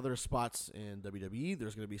 yeah. Now there's spots in WWE.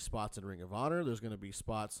 There's going to be spots in Ring of Honor. There's going to be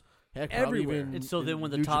spots Everywhere. Even And so in then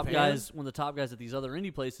when the New top Japan, guys at these other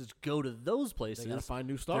indie places go to those places, they got to find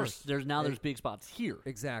new stars. there's big spots here.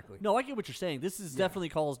 Exactly. No, I get what you're saying. This is definitely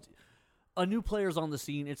caused a new player's on the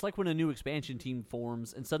scene. It's like when a new expansion team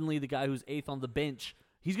forms and suddenly the guy who's 8th on the bench,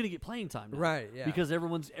 he's going to get playing time now. Right, yeah. Because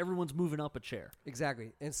everyone's moving up a chair.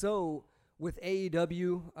 Exactly. And so with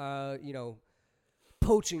AEW,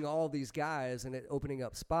 poaching all these guys and it opening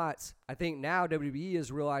up spots, I think now WWE is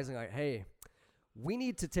realizing like, hey, we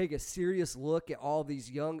need to take a serious look at all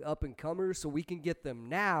these young up-and-comers so we can get them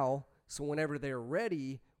now so whenever they're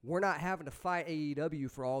ready, we're not having to fight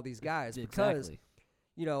AEW for all these guys. Because, Exactly.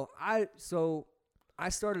 I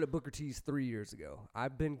started at Booker T's 3 years ago.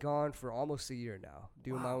 I've been gone for almost a year now,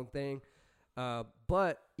 doing my own thing.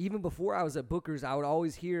 But even before I was at Booker's, I would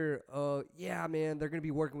always hear, yeah, man, they're going to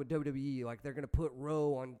be working with WWE. Like, they're going to put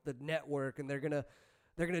Raw on the network, and they're going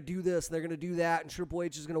to do this, and they're going to do that, and Triple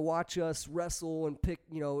H is going to watch us wrestle and pick,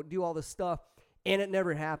 do all this stuff. And it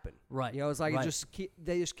never happened. Right. It's like Right.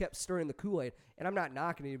 they just kept stirring the Kool-Aid. And I'm not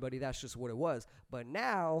knocking anybody. That's just what it was. But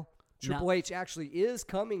now Triple H actually is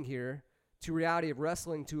coming here to Reality of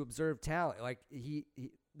Wrestling to observe talent. Like he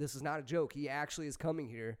this is not a joke. He actually is coming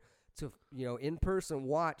here to, in person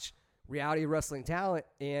watch Reality of Wrestling talent,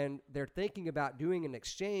 and they're thinking about doing an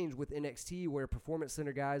exchange with NXT where Performance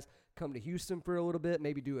Center guys come to Houston for a little bit,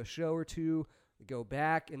 maybe do a show or two, go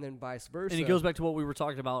back, and then vice versa. And it goes back to what we were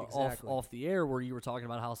talking about Exactly. off the air, where you were talking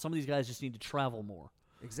about how some of these guys just need to travel more.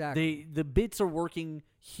 Exactly. The bits are working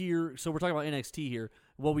here. So we're talking about NXT here.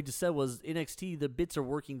 What we just said was NXT, the bits are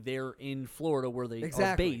working there in Florida where they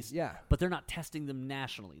are based. Yeah. But they're not testing them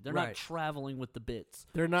nationally. They're not Right. traveling with the bits.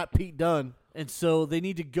 They're not Pete Dunne. And so they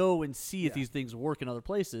need to go and see if these things work in other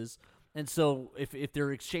places. And so if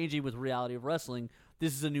they're exchanging with Reality of Wrestling,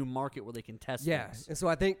 this is a new market where they can test things. And so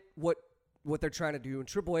I think what they're trying to do, and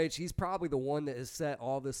Triple H, he's probably the one that has set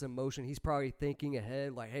all this in motion. He's probably thinking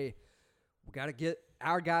ahead, like, hey, we got to get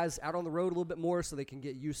our guys out on the road a little bit more so they can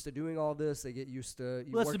get used to doing all this. They get used to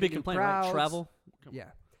Well, that's the big working in complaint, right? crowds. Travel. Yeah.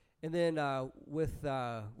 And then with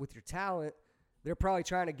your talent, they're probably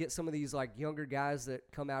trying to get some of these like younger guys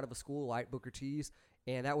that come out of a school like Booker T's,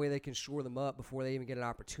 and that way they can shore them up before they even get an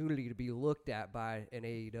opportunity to be looked at by an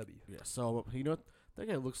AEW. Yeah. So that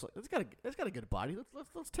guy looks like it's got a good body.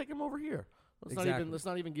 Let's take him over here. Exactly. Let's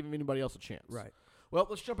not even give anybody else a chance. Right. Well,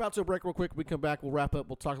 let's jump out to a break real quick. When we come back, we'll wrap up.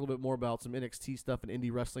 We'll talk a little bit more about some NXT stuff and indie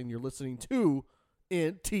wrestling. You're listening to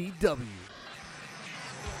NTW.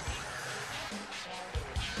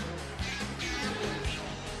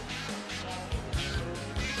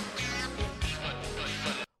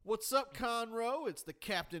 What's up, Conroe? It's the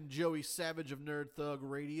Captain Joey Savage of Nerd Thug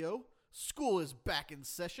Radio. School is back in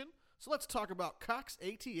session, so let's talk about Cox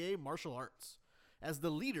ATA Martial Arts. As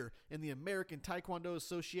the leader in the American Taekwondo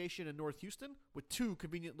Association in North Houston, with 2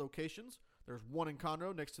 convenient locations, there's one in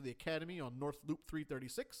Conroe next to the Academy on North Loop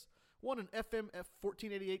 336, one in FMF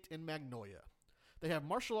 1488 in Magnolia. They have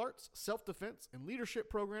martial arts, self-defense, and leadership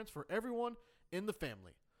programs for everyone in the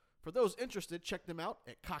family. For those interested, check them out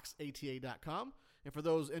at coxata.com. And for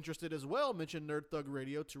those interested as well, mention Nerd Thug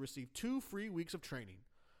Radio to receive 2 free weeks of training.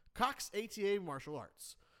 Cox ATA Martial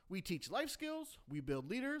Arts. We teach life skills, we build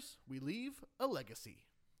leaders, we leave a legacy.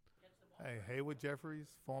 Hey, Hayward Jeffries,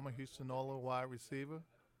 former Houston Oilers wide receiver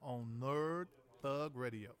on Nerd Thug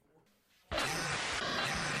Radio.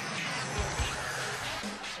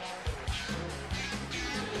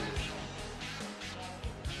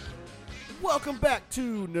 Welcome back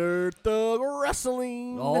to Nerd Thug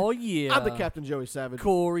Wrestling. Oh, yeah. I'm the Captain Joey Savage.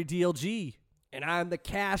 Corey DLG. And I'm the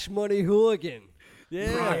Cash Money Hooligan.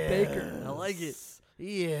 Yeah. Brock Baker. I like it.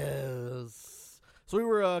 Yes. So we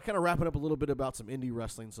were kind of wrapping up a little bit about some indie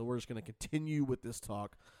wrestling, so we're just going to continue with this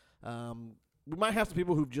talk. We might have some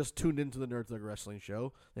people who've just tuned into the Nerd Thug Wrestling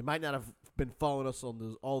show. They might not have been following us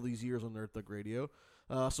on all these years on Nerd Thug Radio.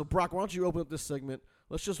 So, Brock, why don't you open up this segment?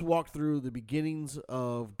 Let's just walk through the beginnings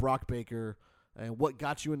of Brock Baker and what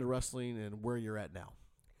got you into wrestling and where you're at now.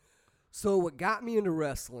 So what got me into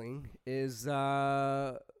wrestling is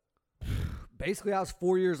basically I was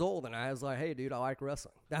 4 years old, and I was like, hey, dude, I like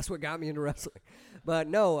wrestling. That's what got me into wrestling. But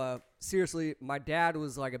no, seriously, my dad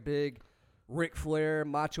was like a big Ric Flair,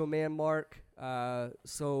 Macho Man mark.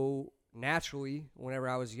 So naturally, whenever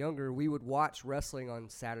I was younger, we would watch wrestling on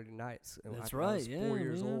Saturday nights. That's I right, was 4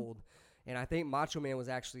 years old. And I think Macho Man was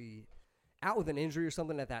actually out with an injury or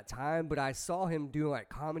something at that time, but I saw him doing like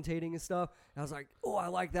commentating and stuff, and I was like, oh, I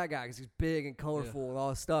like that guy because he's big and colorful and all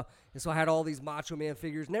this stuff. And so I had all these Macho Man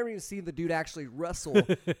figures, never even seen the dude actually wrestle.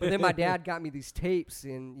 But then my dad got me these tapes,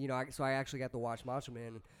 and so I actually got to watch Macho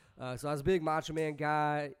Man. So I was a big Macho Man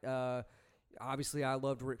guy. Obviously, I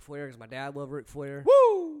loved Ric Flair because my dad loved Ric Flair.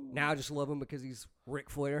 Woo! Now I just love him because he's Ric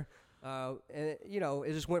Flair. And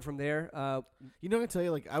it just went from there. I can tell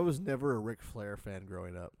you, I was never a Ric Flair fan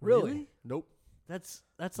growing up. Really? Nope. That's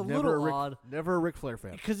a Never little odd. Never a Ric Flair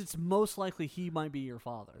fan. Because it's most likely he might be your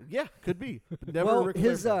father. Yeah, could be. But never a Well, Ric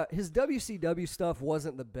Flair his fan. his WCW stuff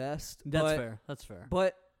wasn't the best. That's fair. That's fair.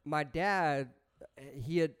 But my dad,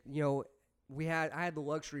 he had, I had the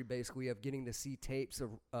luxury basically of getting to see tapes of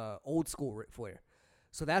old school Ric Flair.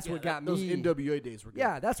 So that's what got those me. NWA days were good.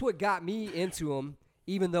 Yeah, that's what got me into him.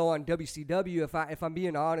 Even though on WCW, if I'm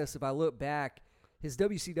being honest, if I look back, his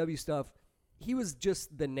WCW stuff, he was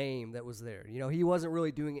just the name that was there. He wasn't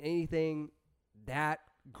really doing anything that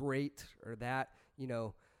great or that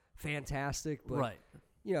fantastic. But right.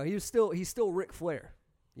 he's still Ric Flair.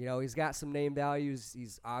 He's got some name values.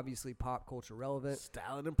 He's obviously pop culture relevant.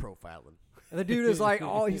 Styling and profiling. And the dude is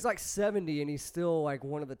he's like 70 and he's still like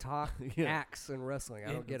one of the top acts in wrestling.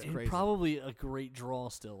 I don't get it. And probably a great draw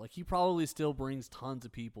still. He probably still brings tons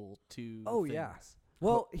of people to things. Yeah.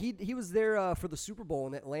 Well, he was there for the Super Bowl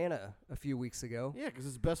in Atlanta a few weeks ago. Yeah, because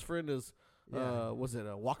his best friend is, was it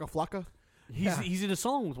Waka Flocka? He's in a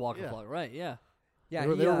song with Waka Flocka, right? Yeah. Yeah,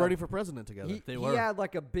 they were running for president together. He had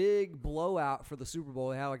like a big blowout for the Super Bowl.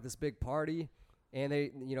 They had like this big party, and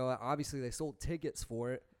they, obviously they sold tickets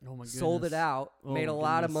for it. Oh my goodness. Sold it out, made a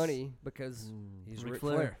lot of money because he's Ric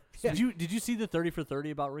Flair. Yeah. Did you see the 30 for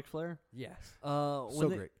 30 about Ric Flair? Yes.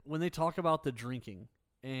 Great. When they talk about the drinking,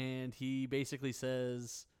 and he basically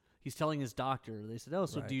says he's telling his doctor. They said, "Oh,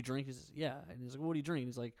 so do you drink?" He says, "Yeah." And he's like, "What do you drink?"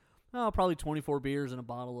 He's like, "Oh, probably 24 beers and a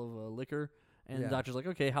bottle of liquor." And the doctor's like,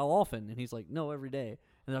 "Okay, how often?" And he's like, "No, every day." And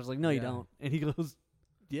the doctor's like, "No, you don't." And he goes,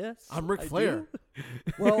 "Yes, I'm Ric Flair."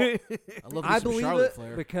 Well, I believe believe it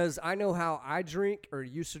Flair. because I know how I drink or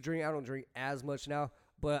used to drink. I don't drink as much now,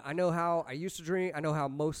 but I know how I used to drink. I know how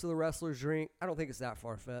most of the wrestlers drink. I don't think it's that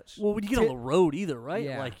far-fetched. Well, when you get on the road either, right?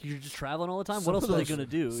 Yeah. Like, you're just traveling all the time. What else are they going to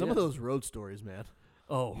do? Some of those road stories, man.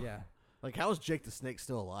 Oh. Yeah. Like, how is Jake the Snake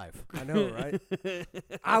still alive? I know, right?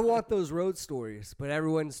 I want those road stories, but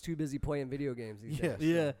everyone's too busy playing video games these days.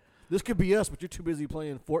 Yeah. This could be us, but you're too busy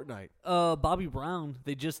playing Fortnite. Bobby Brown,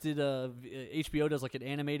 they just did HBO does like an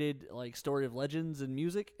animated story of legends and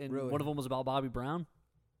music, and Really? one of them was about Bobby Brown.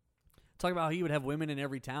 Talking about how he would have women in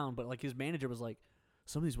every town, but his manager was like,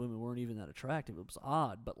 some of these women weren't even that attractive. It was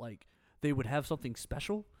odd, but they would have something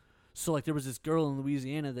special. So there was this girl in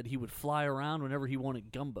Louisiana that he would fly around whenever he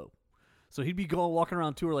wanted gumbo. So he'd be walking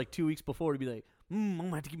around tour 2 weeks before. He'd be like, I'm going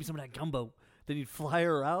to have to give me some of that gumbo. Then he'd fly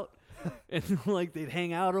her out, and they'd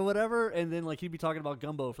hang out or whatever. And then he'd be talking about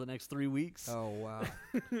gumbo for the next 3 weeks. Oh, wow.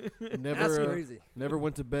 Never, That's crazy. Never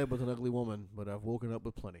went to bed with an ugly woman, but I've woken up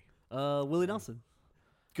with plenty. Willie Nelson.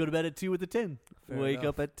 Go to bed at 2 with a 10. Wake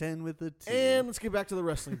enough. up at 10 with a 2. And let's get back to the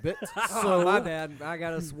wrestling bit. So my bad. I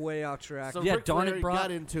got us way off track. So Yeah, Ric darn it, Flair Brock.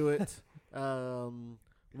 got into it.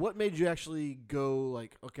 What made you actually go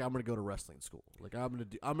okay, I'm going to go to wrestling school? I'm going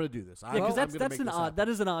to do this. Yeah, because that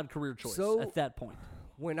is an odd career choice So- at that point.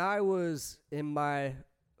 When I was in my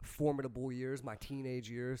formidable years, my teenage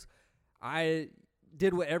years, I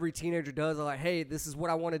did what every teenager does. I'm like, hey, this is what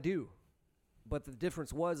I want to do. But the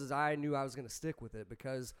difference is I knew I was going to stick with it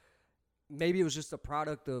because maybe it was just a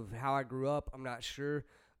product of how I grew up. I'm not sure.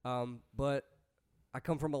 But I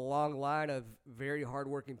come from a long line of very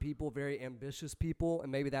hardworking people, very ambitious people,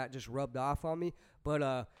 and maybe that just rubbed off on me. But,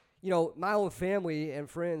 my own family and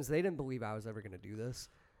friends, they didn't believe I was ever going to do this.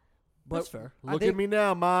 But That's fair. Look at me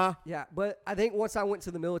now, Ma. Yeah, but I think once I went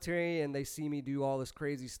to the military and they see me do all this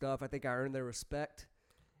crazy stuff, I think I earned their respect.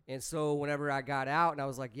 And so whenever I got out and I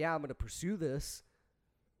was like, yeah, I'm going to pursue this,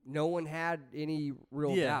 no one had any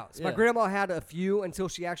real doubts. My grandma had a few until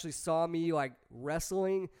she actually saw me like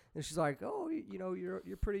wrestling, and she's like, "Oh, you're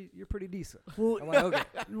pretty decent." Well, I'm like,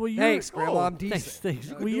 "Okay, thanks, Grandma, I'm decent." Thanks.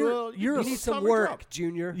 Well, Well, you're You a need some atomic work, drop.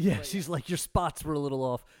 Junior. yeah. She's like, your spots were a little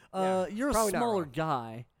off. Yeah, You're a probably not smaller wrong.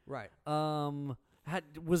 guy. Right.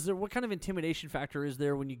 What kind of intimidation factor is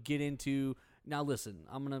there when you get into? Now listen,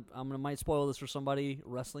 I'm gonna might spoil this for somebody.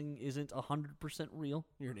 Wrestling isn't 100% real.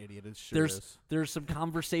 You're an idiot. It sure is. There's some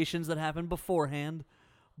conversations that happen beforehand,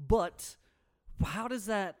 but how did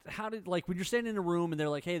like when you're standing in a room and they're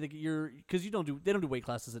like, hey, because they don't do weight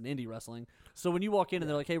classes in indie wrestling. So when you walk in and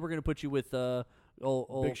they're like, hey, we're gonna put you with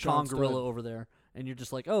old Big Sean Kong Gorilla Studd. over there, and you're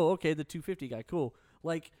just like, oh, okay, the 250 guy, cool.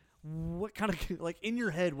 Like, what kind of like in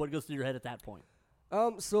your head? What goes through your head at that point?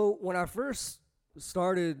 So when I first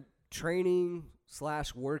started training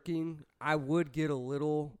 / working, I would get a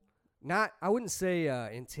little, I wouldn't say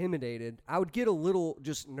intimidated. I would get a little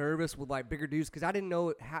just nervous with like bigger dudes because I didn't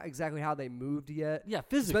know exactly how they moved yet. Yeah,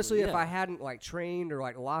 physically. Especially if yeah. I hadn't like trained or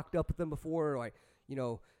like locked up with them before, or like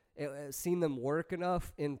seen them work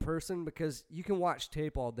enough in person, because you can watch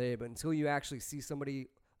tape all day, but until you actually see somebody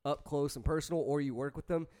up close and personal or you work with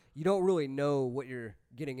them, you don't really know what you're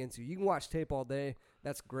getting into. You can watch tape all day.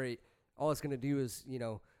 That's great. All it's going to do is,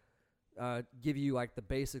 give you like the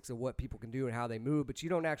basics of what people can do and how they move, but you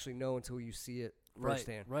don't actually know until you see it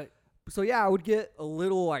firsthand. Right. So yeah, I would get a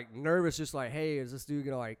little like nervous, just like, hey, is this dude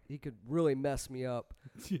gonna he could really mess me up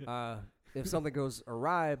if something goes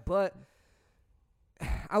awry. But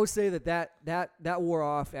I would say that wore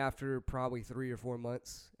off after probably 3 or 4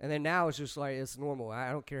 months, and then now it's just like it's normal.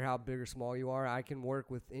 I don't care how big or small you are. I can work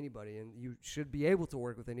with anybody, and you should be able to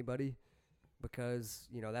work with anybody, because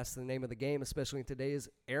that's the name of the game, especially in today's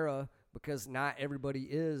era, because not everybody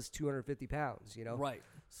is 250 pounds. Right.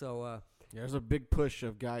 So There's a big push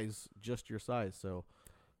of guys just your size. So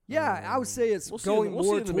yeah, I would say it's we'll see going we'll see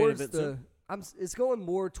more in the main towards event soon. it's going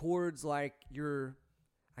more towards like your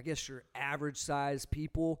average size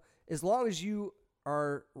people. As long as you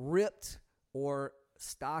are ripped or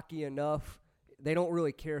stocky enough, they don't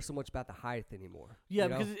really care so much about the height anymore. Yeah,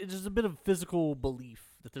 because it's just a bit of physical belief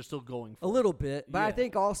that they're still going for. A little bit, but Yeah.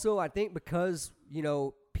 I think because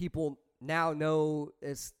people now know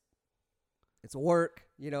it's a work.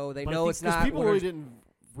 They But I know think- it's not. people what really are- didn't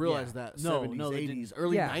realize that. No, 70s, no, they 80s, didn't.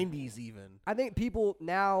 early Yeah. 90s even. I think people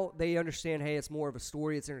now, they understand, hey, it's more of a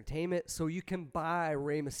story, it's entertainment. So you can buy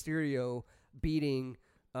Rey Mysterio beating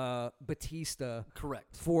Batista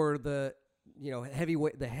Correct. for the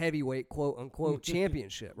heavyweight quote unquote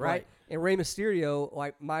championship, right? And Rey Mysterio,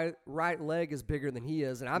 like, my right leg is bigger than he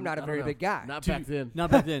is, and I'm not a I very don't know. big guy. Not back then.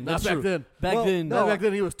 Not back then. Not That's back true. then. Back Well, then. no, Not back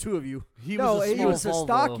then. He was two of you. He no, was a he small was a Volvo.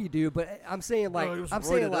 stocky dude, but I'm saying like No, he was I'm roided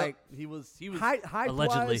saying up. like He was height-wise,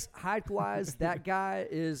 allegedly. that guy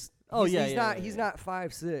is. Oh, he's, yeah, he's yeah, not. yeah, He's yeah. not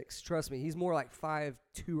 5'6". Trust me, he's more like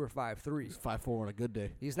 5'2" or 5'3". He's 5'4" on a good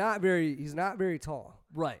day. He's not very tall.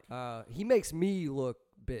 Right. He makes me look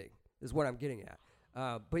big, is what I'm getting at.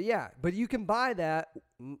 But you can buy that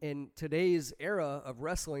in today's era of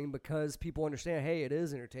wrestling, because people understand, hey, it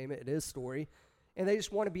is entertainment, it is story, and they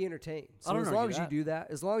just want to be entertained. I So don't as argue long as that.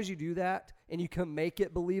 you do that, and you can make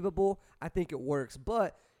it believable, I think it works.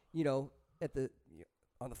 But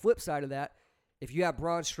on the flip side of that, if you have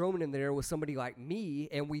Braun Strowman in there with somebody like me,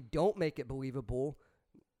 and we don't make it believable,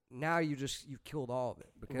 now you've killed all of it.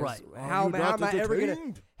 Because Right. how am not I ever gonna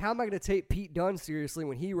entertained. how am I going to take Pete Dunne seriously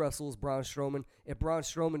when he wrestles Braun Strowman if Braun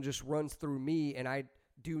Strowman just runs through me and I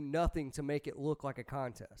do nothing to make it look like a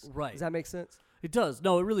contest? Right. Does that make sense? It does.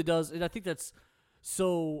 No, it really does. And I think that's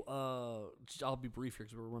so. I'll be brief here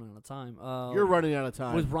because we're running out of time. You're running out of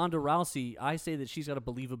time. With Ronda Rousey, I say that she's got a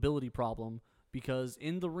believability problem because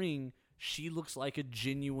in the ring, she looks like a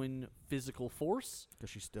genuine physical force. Because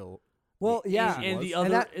she's still. Well, yeah. And was. the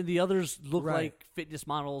And other that- the others look Right. like fitness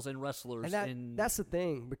models and wrestlers. And that's the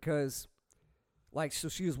thing, because like, so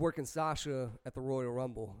she was working Sasha at the Royal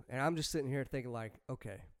Rumble, and I'm just sitting here thinking like,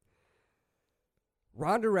 okay,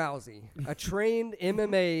 Ronda Rousey, a trained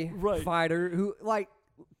MMA Right. fighter who like,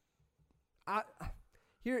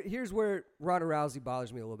 here's where Ronda Rousey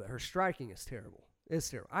bothers me a little bit. Her striking is terrible. It's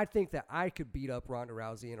terrible. I think that I could beat up Ronda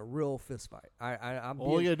Rousey in a real fist fight. I'm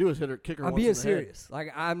All you gotta do is hit her, kick her. I'm once being in the serious.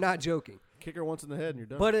 Like, I'm not joking. Head. Kick her once in the head, and you're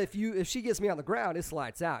done. But if she gets me on the ground, it's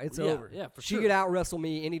lights out. It's over. Yeah, for she sure. could out wrestle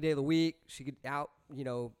me any day of the week. She could out,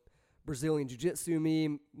 Brazilian Jiu-Jitsu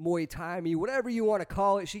me, Muay Thai me, whatever you want to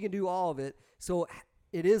call it. She can do all of it. So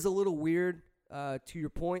it is a little weird, to your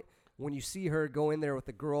point, when you see her go in there with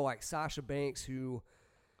a girl like Sasha Banks, who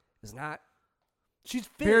is not She's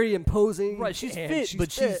fit. very imposing. Right, she's and fit,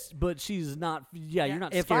 but fit. she's not. Yeah, you're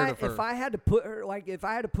not if scared I, of her. If I had to put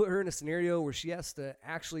her in a scenario where she has to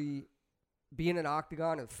actually be in an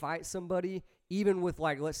octagon and fight somebody, even with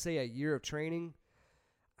like, let's say, a year of training,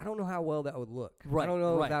 I don't know how well that would look. Right, I don't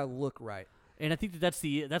know right. if that would look right. And I think that's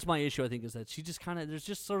my issue. I think is that she just kind of there's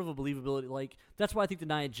just sort of a believability. Like that's why I think the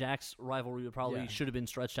Nia Jax rivalry would probably should have been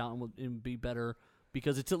stretched out and be better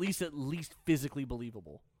because it's at least physically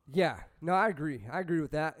believable. Yeah, no, I agree. I agree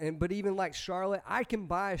with that. But even like Charlotte, I can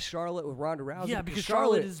buy Charlotte with Ronda Rousey. Yeah, because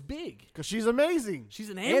Charlotte is big. because she's amazing. She's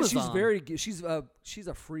an and Amazon. she's very good. She's a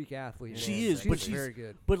freak athlete. She man. is, but she's very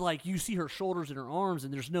good. But like you see her shoulders and her arms,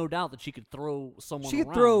 and there's no doubt that she could throw someone. She could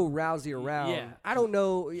around. throw Rousey around. Yeah. I don't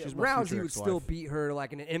know. She's my Rousey future would still ex-wife. beat her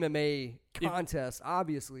like in an MMA contest,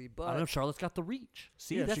 obviously. I don't know. But Charlotte's got the reach.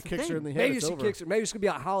 See, Yeah, that's she the kicks thing. her in the head. maybe it's she over. kicks her. Maybe it's gonna be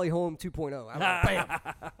a Holly Holm 2.0. I don't know. Bam.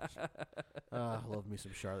 I love me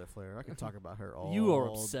some Charlotte Flair. I can talk about her all You are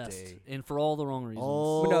obsessed, day. and for all the wrong reasons.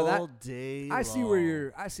 All But no, day I see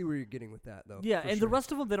where long. you're getting with that though. Yeah, for and sure. the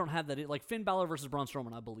rest of them they don't have that. Like Finn Balor versus Braun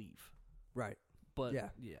Strowman, I believe. right. But Yeah.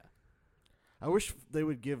 I wish they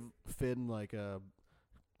would give Finn like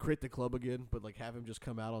create the club again, but like have him just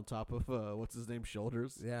come out on top of what's his name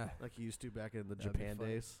shoulders, Yeah. like he used to back in the That'd be Japan fun.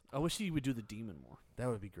 days. I wish he would do the demon more. That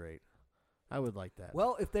would be great. I would like that.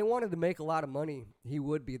 Well, if they wanted to make a lot of money, he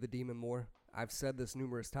would be the Demon more. I've said this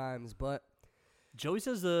numerous times, but Joey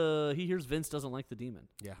says he hears Vince doesn't like the demon.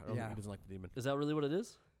 yeah, I don't Yeah. think he doesn't like the demon. Is that really what it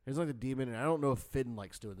is? He doesn't like the demon, and I don't know if Finn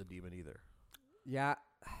likes doing the demon either. yeah,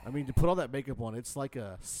 I mean, to put all that makeup on, it's like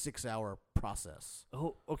a 6-hour process.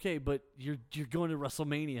 Oh, okay, but you're going to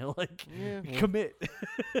WrestleMania, like Yeah, well, commit.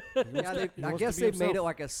 yeah. He I wants guess to be they've made it himself.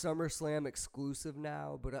 like a SummerSlam exclusive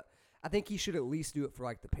now, but I think he should at least do it for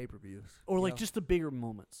like the pay-per-views. Or you like know? just the bigger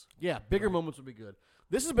moments. Yeah, bigger moments would be good.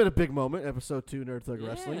 This has been a big moment, episode 2, Nerd Thug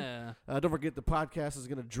Wrestling. Yeah. Don't forget the podcast is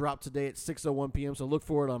going to drop today at 6:01 p.m., so look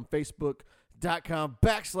for it on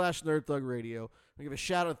Facebook.com/Nerd Thug Radio. I give a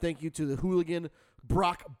shout out and thank you to the hooligan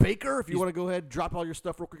Brock Baker. If you want to go ahead, drop all your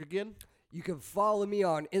stuff real quick again. You can follow me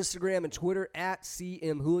on Instagram and Twitter at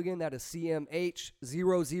CMHooligan. That is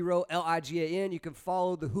CMH00LIGAN. You can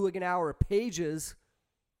follow the Hooligan Hour pages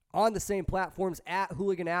on the same platforms at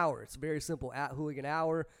Hooligan Hour. It's very simple, at Hooligan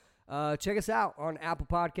Hour. Check us out on Apple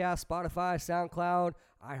Podcasts, Spotify, SoundCloud,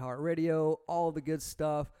 iHeartRadio, all the good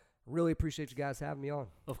stuff. Really appreciate you guys having me on.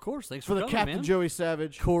 Of course. Thanks For for the coming, Captain man. Joey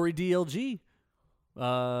Savage. Corey DLG.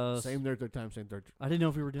 Same Nerd Thug time, same third. I didn't know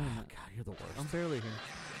if we were doing that. God, you're the worst. I'm barely here.